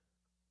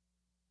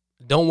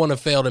don't want to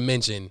fail to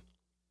mention,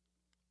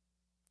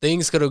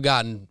 things could have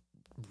gotten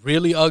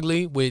really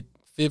ugly with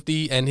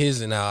 50 and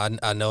his. And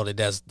I know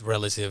that's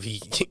relative.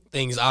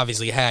 Things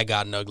obviously had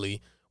gotten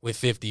ugly with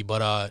 50,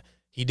 but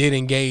he did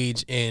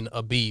engage in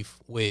a beef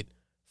with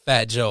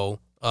Fat Joe.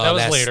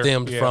 That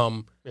stemmed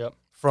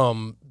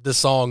from the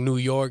song New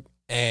York,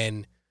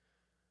 and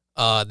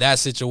that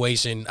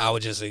situation, I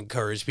would just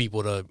encourage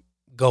people to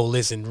go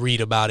listen, read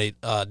about it.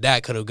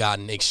 That could have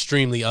gotten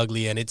extremely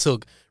ugly, and it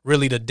took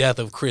really the death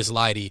of Chris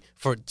Lighty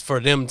for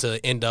them to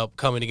end up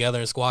coming together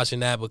and squashing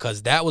that,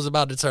 because that was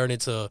about to turn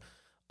into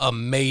a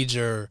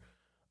major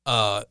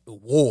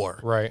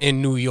war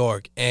in New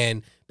York.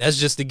 And that's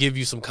just to give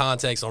you some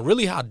context on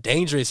really how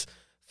dangerous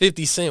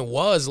 50 Cent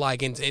was,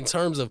 in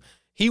terms of,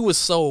 he was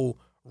so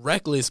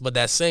reckless, but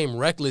that same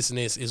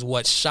recklessness is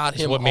what shot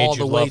him all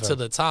the way to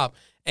the top.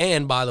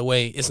 And by the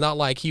way, it's not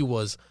like he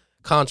was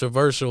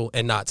controversial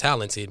and not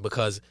talented,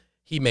 because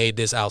he made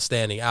this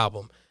outstanding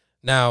album.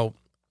 Now,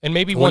 and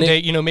maybe one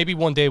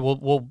day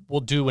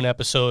we'll do an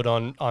episode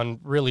on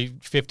really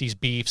 50's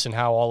beefs and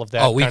how all of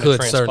that. We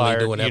could certainly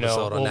do an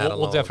episode on that alone.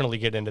 We'll definitely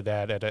get into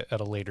that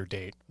at a later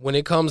date. When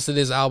it comes to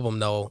this album,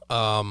 though,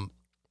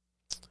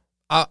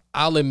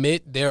 I'll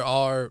admit there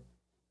are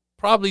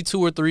probably 2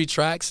 or 3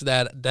 tracks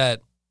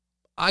that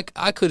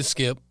I could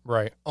skip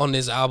on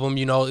this album.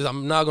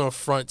 I'm not going to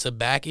front to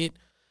back it.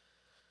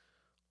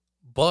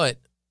 But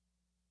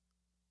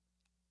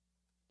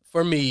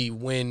for me,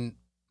 when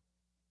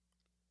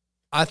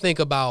I think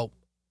about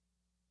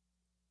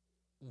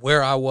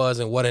where I was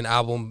and what an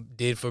album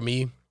did for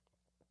me,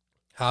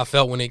 how I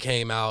felt when it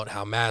came out,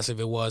 how massive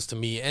it was to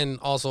me, and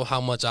also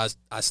how much I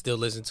still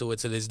listen to it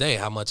to this day,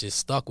 how much it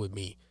stuck with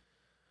me.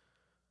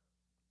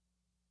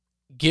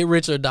 Get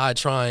Rich or Die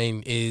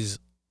Tryin' is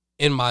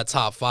in my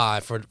top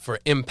 5 for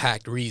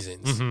impact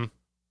reasons. Mm-hmm.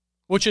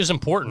 which is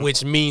important,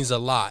 which means a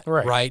lot,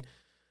 Right. right?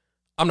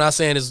 I'm not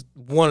saying it's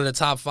one of the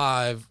top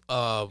 5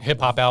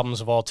 hip hop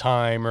albums of all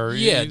time, or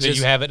Yeah, that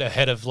you have it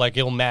ahead of like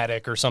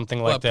Illmatic or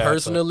something like that.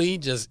 Personally,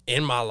 just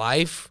in my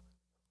life,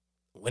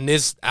 when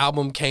this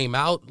album came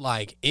out,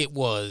 like, it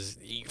was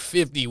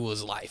 50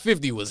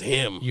 was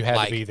him. You had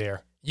like, to be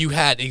there. You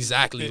had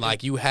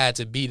like you had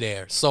to be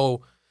there.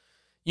 So,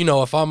 you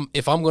know, if I'm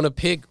gonna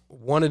pick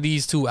one of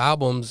these 2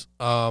 albums,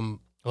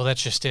 Well,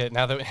 that's just it.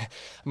 Now that, I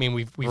mean,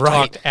 we've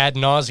Right. talked ad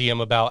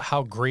nauseum about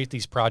how great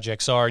these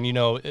projects are, and you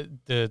know,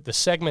 the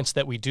segments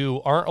that we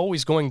do aren't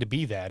always going to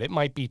be that. It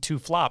might be 2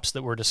 flops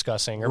that we're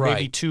discussing, or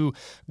maybe Right. 2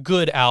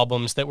 good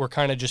albums that we're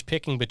kind of just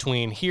picking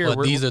between. Here,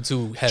 but these are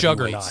 2 heavyweights.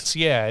 juggernauts,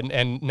 yeah.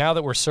 And now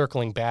that we're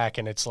circling back,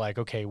 and it's like,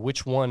 okay,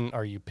 which one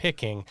are you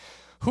picking?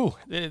 Whew,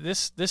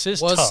 this is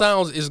Well,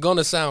 tough. it's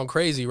gonna sound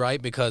crazy, right?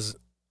 Because,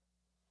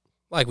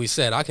 like we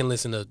said, I can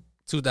listen to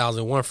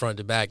 2001 front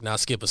to back, not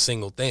skip a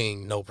single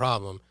thing, no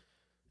problem.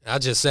 I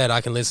just said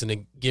I can listen to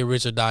Get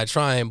Rich or Die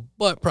Trying,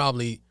 but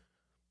probably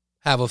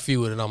have a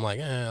few and I'm like,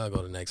 I'll go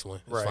to the next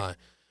one. It's Right. fine.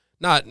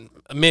 Not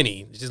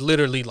many, just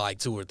literally like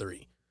 2 or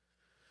 3.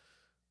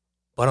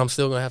 But I'm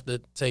still gonna have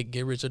to take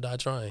Get Rich or Die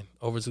Trying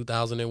over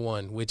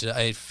 2001, which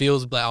it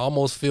feels like I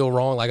almost feel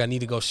wrong, like I need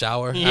to go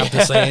shower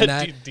after saying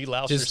that.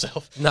 Delouse Just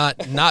yourself.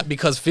 Not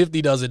because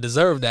 50 doesn't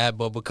deserve that,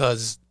 but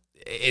because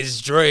it's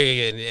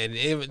Dre and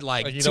it,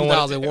 like, You know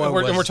what?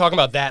 2001 And we're talking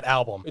about that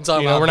album. We're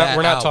talking You know, about that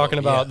we're not album, talking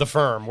about yeah. The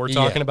Firm. We're Yeah,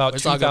 talking about we're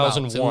talking about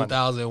 2001.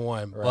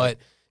 2001. Right. But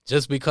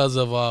just because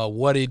of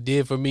what it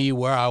did for me,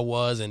 where I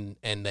was, and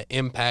the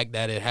impact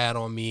that it had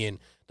on me, and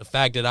the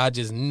fact that I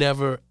just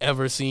never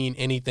ever seen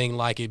anything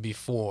like it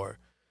before,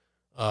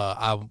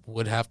 I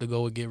would have to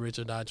go with Get Rich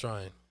or Die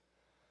Trying.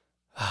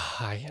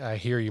 I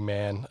hear you,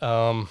 man.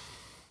 I'm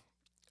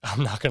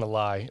not gonna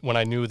lie. When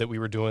I knew that we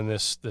were doing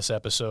this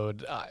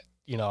episode,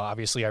 you know,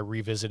 obviously I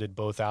revisited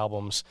both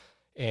albums,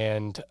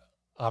 and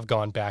I've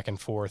gone back and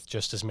forth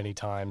just as many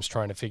times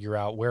trying to figure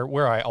out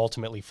where I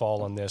ultimately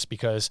fall on this,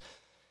 because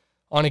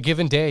on a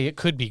given day it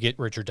could be Get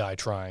Rich or Die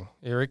Trying,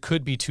 or it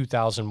could be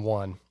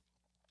 2001.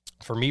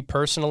 For me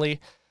personally,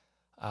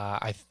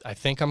 I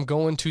think I'm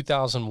going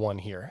 2001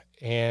 here.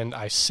 And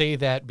I say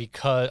that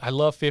because I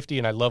love 50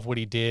 and I love what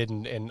he did.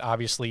 And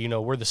obviously, you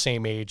know, we're the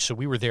same age, so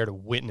we were there to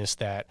witness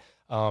that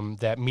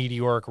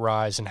meteoric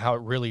rise and how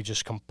it really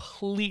just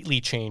completely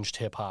changed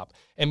hip hop.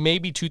 And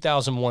maybe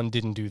 2001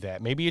 didn't do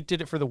that. Maybe it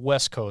did it for the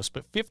West Coast,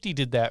 but 50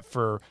 did that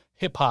for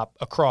hip hop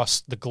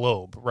across the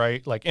globe,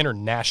 right? Like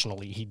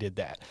internationally, he did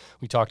that.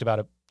 We talked about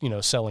it, you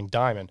know, selling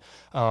Diamond.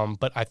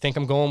 But I think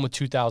I'm going with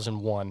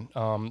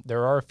 2001.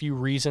 There are a few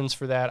reasons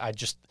for that.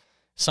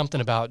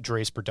 Something about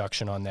Dre's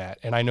production on that.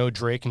 And I know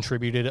Dre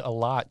contributed a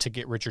lot to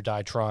Get Rich or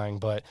Die Trying,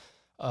 but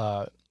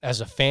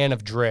as a fan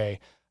of Dre,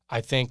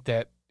 I think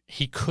that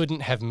he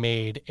couldn't have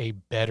made a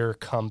better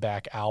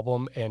comeback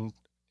album. And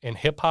in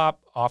hip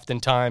hop,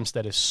 oftentimes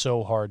that is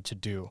so hard to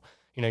do.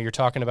 You know, you're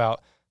talking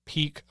about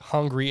peak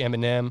hungry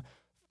Eminem.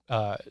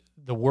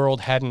 The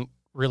world hadn't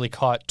really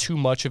caught too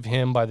much of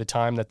him by the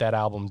time that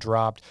album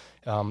dropped.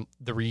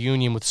 The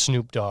reunion with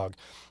Snoop Dogg,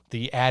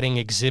 the adding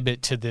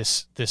Exhibit to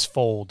this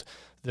fold,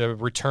 the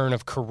return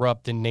of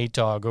Corrupt and Nate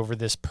Dogg over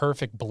this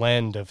perfect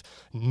blend of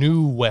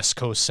new West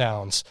Coast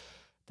sounds.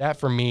 That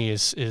for me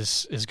is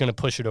going to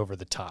push it over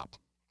the top.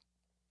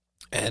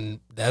 And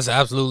that's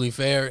absolutely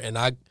fair. And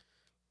I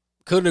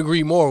couldn't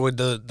agree more with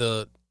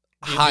the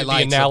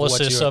highlights, the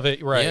analysis of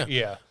it, right?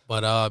 Yeah.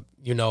 But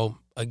you know,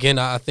 again,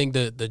 I think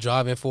the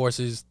driving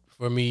forces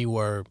for me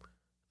were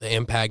the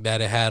impact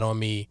that it had on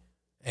me,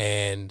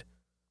 and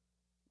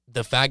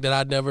the fact that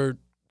I'd never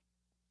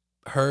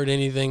heard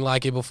anything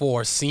like it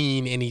before,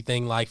 seen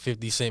anything like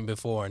 50 Cent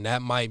before, and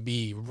that might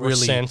be really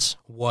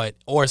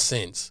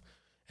since.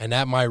 And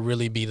that might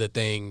really be the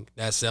thing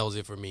that sells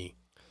it for me.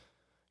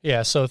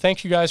 Yeah, so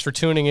thank you guys for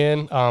tuning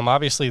in.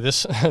 Obviously,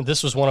 this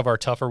was one of our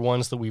tougher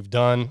ones that we've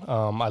done.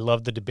 I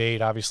love the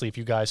debate. Obviously, if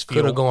you guys feel...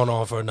 Could have gone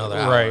on for another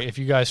hour. Right. If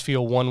you guys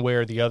feel one way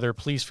or the other,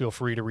 please feel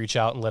free to reach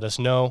out and let us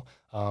know.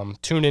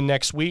 Tune in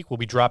next week. We'll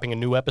be dropping a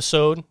new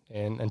episode.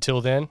 And until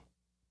then,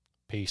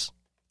 peace.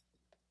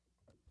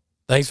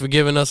 Thanks for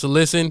giving us a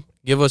listen.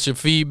 Give us your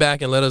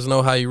feedback and let us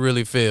know how you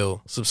really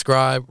feel.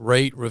 Subscribe,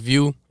 rate,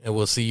 review, and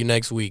we'll see you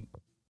next week.